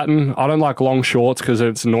like this pattern. I don't like long shorts because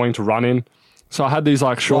it's annoying to run in. So I had these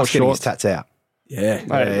like short Getting his shorts. tats out. Yeah.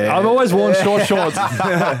 Mate, I've always worn short shorts,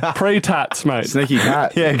 pre-tats, mate. Sneaky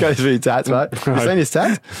cat. Yeah, it goes for your tats, mate. You seen his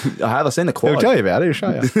tats? I have. I've seen the quad. He'll tell you about it. He'll show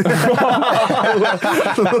you.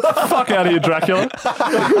 Fuck out of here, Dracula.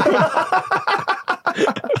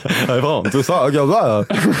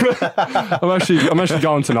 I'm actually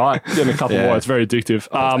going tonight, getting a couple Yeah. more. It's very addictive.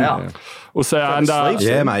 We'll see. And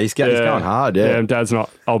Yeah, mate. He's going hard. Yeah. Dad's not,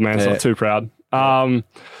 old man's Yeah. not too proud.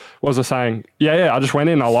 What was I saying? Yeah, I just went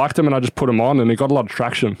in, I liked him, and I just put him on, and he got a lot of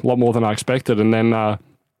traction, a lot more than I expected. And then, I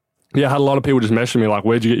had a lot of people just messaging me like,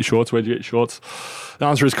 where'd you get your shorts? Where'd you get your shorts? The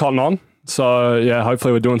answer is Cotton On. So, yeah,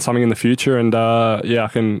 hopefully we're doing something in the future, and, I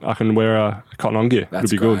can wear a Cotton On gear.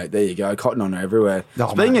 That's It'll be great. good. There you go. Cotton On everywhere. Oh,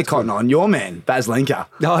 Speaking mate, of Cotton On, your man, Baz Linker.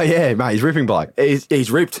 Oh, yeah, mate. He's ripping bloke.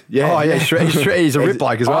 He's ripped. Yeah. Oh, yeah. He's a rip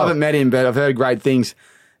bloke as well. I haven't met him, but I've heard great things.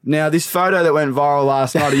 Now, this photo that went viral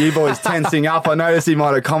last night of you boys tensing up, I noticed he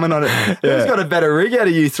might have commented on it. Who's got a better rig out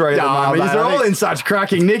of you three at the moment? mate, They're I all think- in such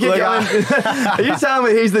cracking nick Look, again. Are you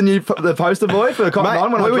telling me he's the poster boy for the Cotton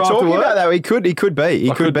On when I we were drive to talking work? about that. He could be. He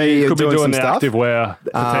could be doing some the stuff. active wear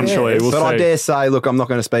potentially. We'll but I see. dare say, look, I'm not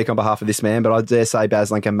going to speak on behalf of this man, but I dare say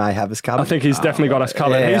Baz Lincoln may have us covered. I think he's definitely got us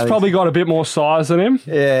covered. yeah, I He's think- probably got a bit more size than him,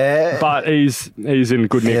 yeah. but he's in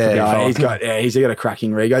good nick. Yeah, for being no, fast. He's got a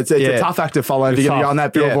cracking rig. It's a Yeah. tough act to follow if you're going to tough. be on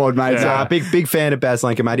that billboard, mate. Yeah. So, Big fan of Baz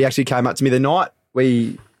Lincoln, mate. He actually came up to me the night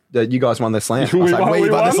you guys won the slam. I was We like, won- we we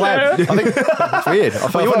won the won, slam. yeah. I think it's weird.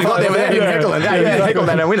 I you wouldn't have got there without him heckling. Yeah, you heckled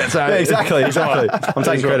that and win it. So Yeah, exactly. I'm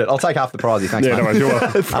taking credit. I'll take half the prize. Thanks, Yeah, mate. no worries, you're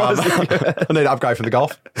welcome. I need to upgrade from the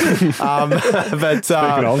golf.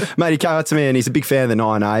 of. Mate, he came up to me and he's a big fan of the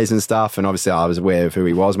 9As and stuff. And obviously, I was aware of who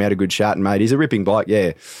he was. We had a good chat. And, mate, he's a ripping bloke,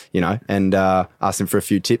 and asked him for a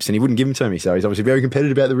few tips and he wouldn't give them to me. So he's obviously very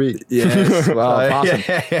competitive about the rig. yes, well, pass him.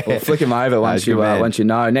 Yeah. Well, flick him over once good man. you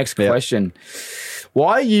know. Next question.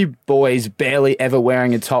 Why are you boys barely ever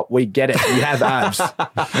wearing a top? We get it. You have abs. Well,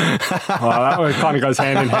 that kind of goes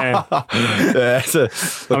hand in hand. Yeah,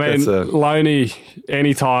 I mean, Loney,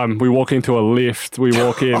 anytime we walk into a lift, we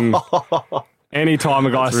walk in. Anytime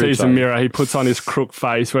a guy sees a mirror, he puts on his crook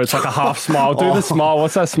face where it's like a half smile. Do the smile.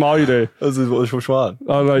 What's that smile you do? This is which one?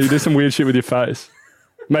 Oh no, you do some weird shit with your face.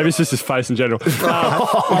 Maybe it's just his face in general. Jesus.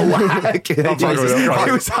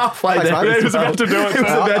 He was halfway there. Thanks, mate. He was about to do it. He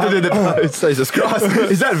was about to do the pose. Jesus Christ.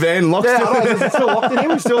 Is that van locked? Is it still locked in here?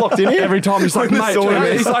 We're still locked in here? Every time he's like, When the mate,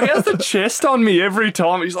 sauna he's like, how's the chest on me every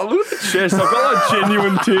time? He's like, look at the chest. I've got like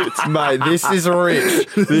genuine tits. Mate, this is rich.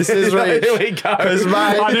 This is rich. Here we go. Because, mate,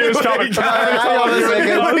 I knew it was coming. hang on a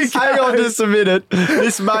second. Hang on just a minute.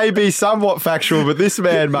 This may be somewhat factual, but this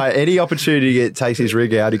man, mate, any opportunity he takes his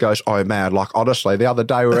rig out, he goes, oh, man, like, honestly, the other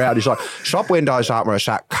day we were out, he's like, shop windows aren't where it's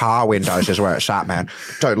at, car windows is where it's at, man.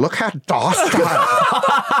 Dude, look how diced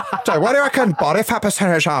I am. Dude, what do you reckon body fat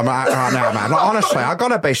percentage I'm at right now, man? Like, honestly, I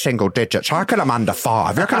gotta be single digits. I reckon I'm under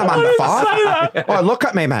 5. You reckon I'm under 5? Oh, look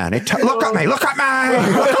at me, man. Look at me. Look at me.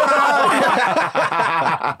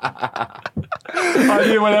 I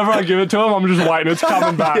knew whenever I give it to him, I'm just waiting. It's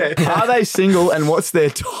coming back. Are they single and what's their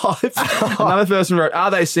type? Another person wrote,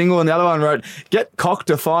 are they single? And the other one wrote, get cocked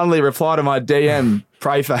to finally reply to my DM.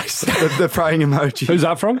 Pray face, the praying emoji. Who's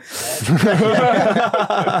that from? Is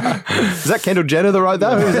that Kendall Jenner that wrote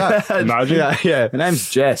that? Who's that? Imagine. Yeah. Her name's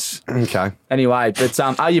Jess. Okay. Anyway, but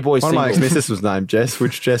are you boys One of my single? ex-missus was named Jess.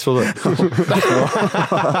 Which Jess was it?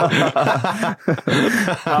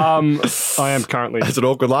 I am currently. It's an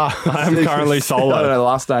awkward laugh. I am currently I don't know solo. the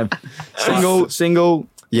last name. Single.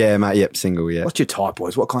 Yeah, mate. Yep, single, yeah. What's your type,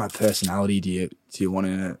 boys? What kind of personality do you want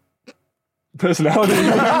in it? Personality.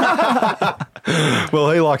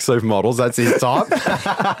 Well, he likes supermodels. That's his type.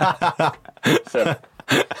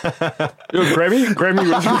 You're Grammy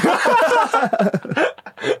was.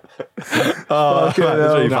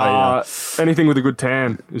 Nah, anything with a good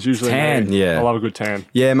tan is usually Tan, me. yeah. I love a good tan.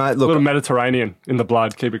 Yeah, mate. A little Look, Mediterranean in the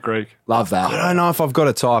blood. Keep it Greek. Love that. I don't know if I've got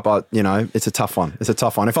a type. It's a tough one. It's a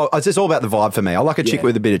tough one. It's just all about the vibe for me. I like a chick Yeah.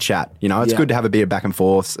 with a bit of chat. It's Yeah. good to have a bit of back and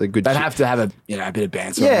forth. A good. They'd have to have a bit of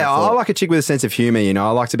banter. Yeah, I like a chick with a sense of humour. I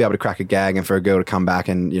like to be able to crack a gag and for a girl to come back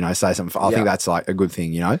and say something. I think that's like a good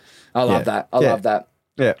thing. I love that. I love that.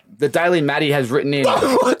 Yeah. The Daily Maddie has written in.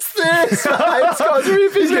 What's this?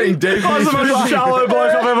 He's getting deep. That's the most shallow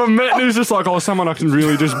bloke I've ever met. And he's just like, someone I can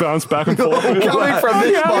really just bounce back and forth with. Coming from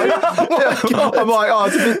this bloke, I'm like,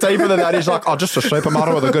 it's a bit deeper than that. He's like, just a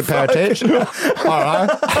supermodel with a good pair of tits. I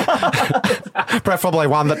don't know. Preferably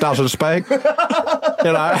one that doesn't speak.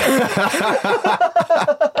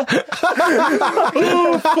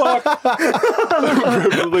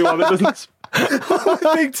 Probably one that doesn't.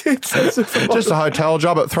 Big tits. Just a hotel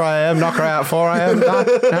job at 3 a.m. Knock her out at 4 a.m. No.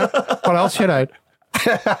 What else you need?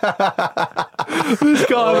 This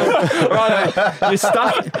guy.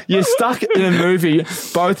 Right, you're stuck in a movie,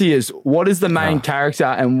 both of you. What is the main character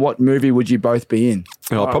and what movie would you both be in?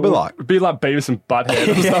 Probably like. Be like Beavis and Butthead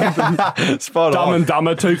or something. Spot Dumb on. and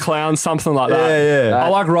Dumber, two clowns, something like that. Yeah. I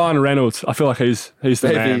like Ryan Reynolds. I feel like he's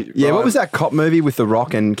the man. Yeah, what was that cop movie with The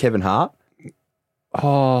Rock and Kevin Hart?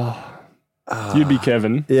 You'd be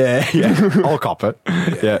Kevin. Yeah. I'll cop it.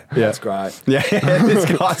 Yeah. That's great. Yeah, this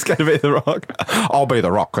guy's going to be The Rock. I'll be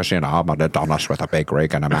The Rock because, I'm an Adonis with a big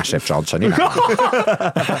rig and a massive Johnson,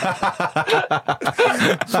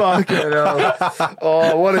 Fucking hell.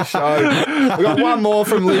 Oh, what a show. We got one more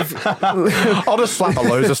from Liv. I'll just slap a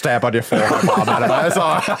loser stab on your forehead. That's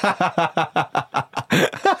all.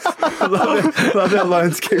 Love how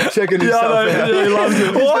Loans keep checking himself out. Yeah, he loves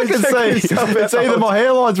it. All I can see, it's either my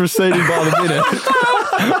hairline's receding by the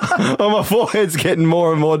minute or my forehead's getting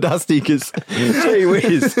more and more dusty because, gee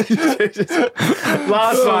whiz.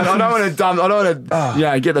 Last one. I don't want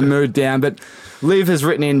to get the mood down, but Liv has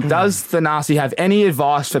written in, does Thanasi have any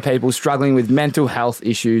advice for people struggling with mental health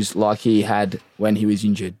issues like he had when he was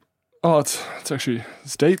injured? Oh, it's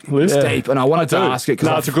deep, Liz. It's deep, and I wanted to ask it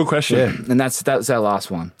No, it's a good question. and that's our last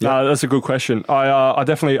one. No, that's a good question. I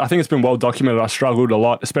definitely, I think it's been well documented. I struggled a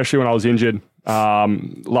lot, especially when I was injured.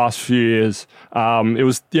 Last few years, it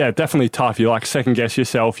was definitely tough. You like second guess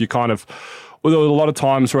yourself. You kind of, well, there were a lot of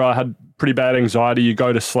times where I had pretty bad anxiety. You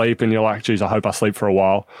go to sleep and you're like, geez, I hope I sleep for a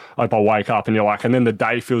while. I hope I wake up, and you're like, and then the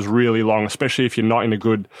day feels really long, especially if you're not in a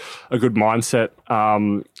good mindset,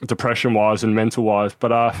 depression wise and mental wise.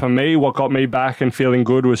 But for me, what got me back and feeling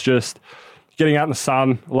good was just getting out in the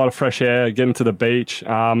sun, a lot of fresh air, getting to the beach,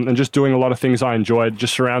 and just doing a lot of things I enjoyed.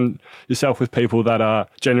 Just surround yourself with people that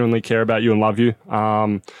genuinely care about you and love you.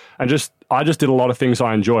 I just did a lot of things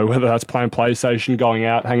I enjoy, whether that's playing PlayStation, going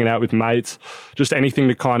out, hanging out with mates, just anything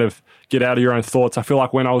to kind of get out of your own thoughts. I feel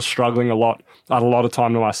like when I was struggling a lot, I had a lot of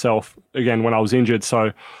time to myself, again, when I was injured.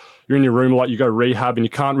 So you're in your room a lot, you go rehab and you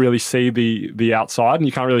can't really see the outside and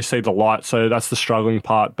you can't really see the light. So that's the struggling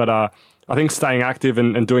part. But I think staying active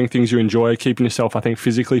and doing things you enjoy, keeping yourself, I think,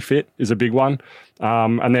 physically fit is a big one.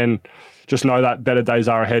 And then just know that better days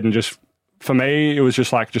are ahead, and just, for me, it was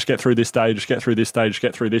just like, just get through this day, just get through this day, just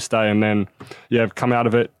get through this day. And then, come out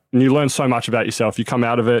of it. And you learn so much about yourself. You come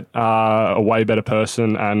out of it a way better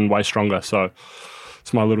person and way stronger. So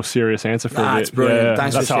it's my little serious answer for it. It's brilliant. Yeah,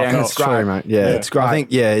 Thanks for that's how I sharing. felt. It's great. True, mate. Yeah, it's great. I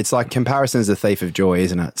think, it's like comparison's the thief of joy,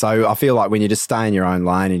 isn't it? So I feel like when you just stay in your own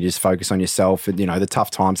lane and you just focus on yourself, and, the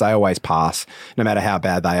tough times, they always pass, no matter how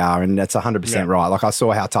bad they are. And that's 100% right. Like, I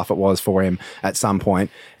saw how tough it was for him at some point,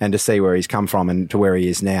 and to see where he's come from and to where he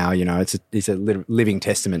is now, it's a living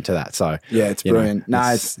testament to that. So yeah, it's brilliant.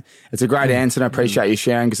 It's a great answer, and I appreciate you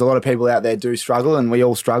sharing, because a lot of people out there do struggle, and we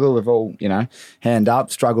all struggle. We've all, hand up,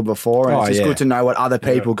 struggled before, and it's just good to know what other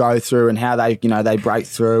people go through and how they, they break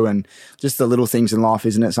through, and just the little things in life,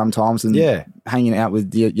 isn't it, sometimes? And hanging out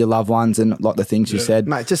with your loved ones, and like the things you said.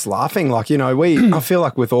 Mate, just laughing. Like, I feel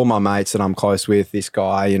like with all my mates that I'm close with, this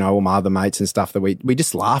guy, all my other mates and stuff, that we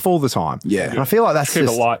just laugh all the time. Yeah. And I feel like that's keep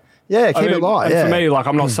it light. Yeah, keep it light. And for me, like,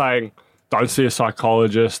 I'm not saying don't see a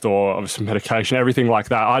psychologist or obviously medication, everything like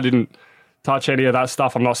that. I didn't touch any of that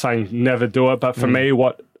stuff. I'm not saying never do it, but for me,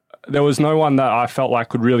 there was no one that I felt like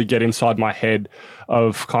could really get inside my head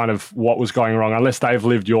of kind of what was going wrong. Unless they've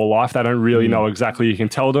lived your life, they don't really know exactly. You can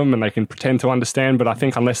tell them and they can pretend to understand, but I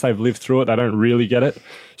think unless they've lived through it, they don't really get it.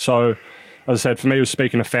 So, as I said, for me, it was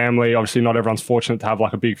speaking to family. Obviously, not everyone's fortunate to have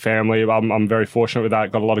like a big family. I'm very fortunate with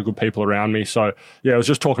that. Got a lot of good people around me. So, it was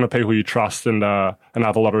just talking to people you trust and have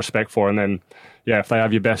a lot of respect for. And then, if they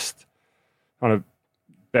have your best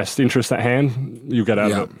interest at hand, you get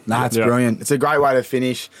out of it. It's brilliant. It's a great way to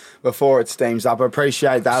finish before it steams up. I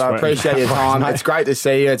appreciate that. I appreciate your time. It's great to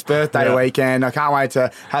see you. It's birthday weekend. I can't wait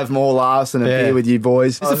to have more laughs and a beer with you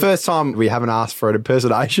boys. It's the first time we haven't asked for an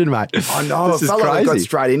impersonation, mate. I know. This I is felt like I got crazy.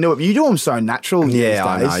 straight into it. You do them so natural these days.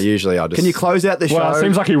 I know. Usually I just... Can you close out the show? Well, it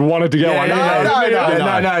seems like he wanted to get one. No.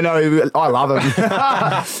 I love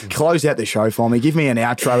them. Close out the show for me. Give me an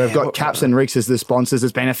outro. We've got Caps and Ricks as the sponsors.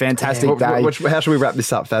 It's been a fantastic day. How should we wrap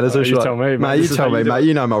this up, Fatters? You tell me, mate. You tell me, mate.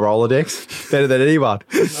 You know my Rolodex better than anyone.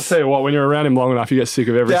 I'll tell you what, when you're around him long enough, you get sick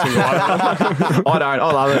of every single one. I don't.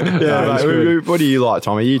 I love it. Yeah, mate. What do you like,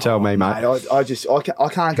 Tommy? You tell me, mate. I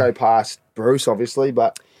can't go past Bruce, obviously,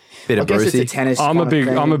 but Bit I of guess Brucey. it's a tennis. I'm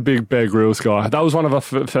kind a big Bear Grylls guy. That was one of the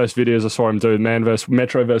first videos I saw him do.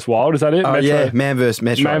 Metro versus Wild. Is that it? Oh, Metro? yeah. Man vs.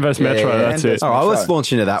 Metro. Man vs. Metro. That's it. All right, let's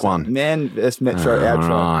launch into that one. Man vs. Metro outro.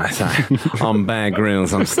 Right, I'm Bear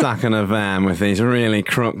Grylls. I'm stuck in a van with these really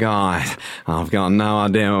crook guys. I've got no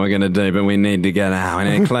idea what we're going to do, but we need to get out.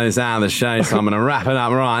 We need to close out the show, so I'm going to wrap it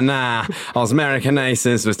up right now. I was American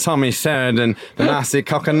Aces with Tommy Sheridan, the nasty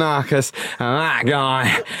Kokonakis, and that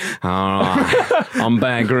guy. All right, I'm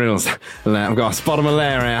Bear Grylls. I've got a spot of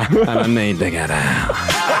malaria, and I need to get out.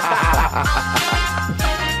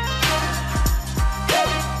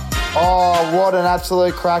 Oh, what an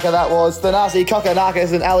absolute cracker that was. Thanasi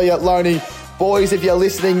Kokonakis and Elliot Loney. Boys, if you're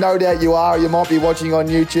listening, no doubt you are, or you might be watching on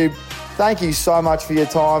YouTube. Thank you so much for your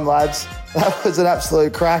time, lads. That was an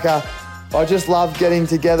absolute cracker. I just love getting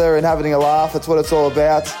together and having a laugh. That's what it's all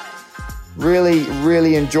about. Really,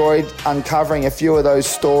 really enjoyed uncovering a few of those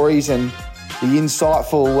stories and the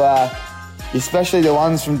insightful, especially the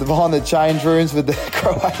ones from behind the change rooms with the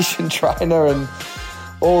Croatian trainer and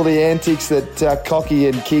all the antics that Cocky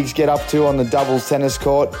and Kiggs get up to on the doubles tennis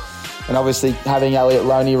court. And obviously having Elliot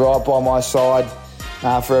Loney right by my side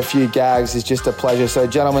for a few gags is just a pleasure. So,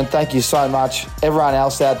 gentlemen, thank you so much. Everyone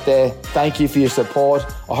else out there, thank you for your support.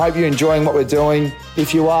 I hope you're enjoying what we're doing.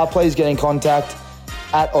 If you are, please get in contact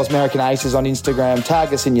at Ausmerican Aces on Instagram.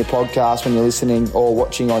 Tag us in your podcast when you're listening or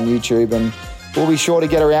watching on YouTube, and we'll be sure to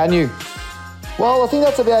get around you. Well, I think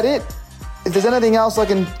that's about it. If there's anything else I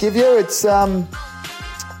can give you,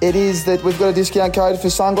 it is that we've got a discount code for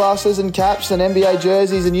sunglasses and caps and NBA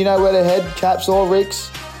jerseys, and you know where to head, Caps or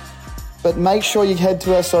Ricks. But make sure you head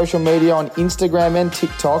to our social media on Instagram and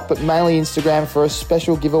TikTok, but mainly Instagram, for a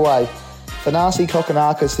special giveaway. Thanasi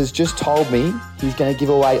Kokonakis has just told me he's going to give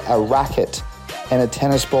away a racket and a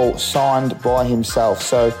tennis ball signed by himself.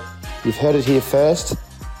 So you've heard it here first.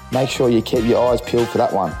 Make sure you keep your eyes peeled for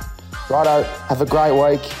that one. Righto, have a great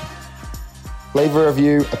week. Leave a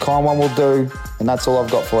review, a kind one will do, and that's all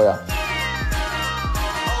I've got for you.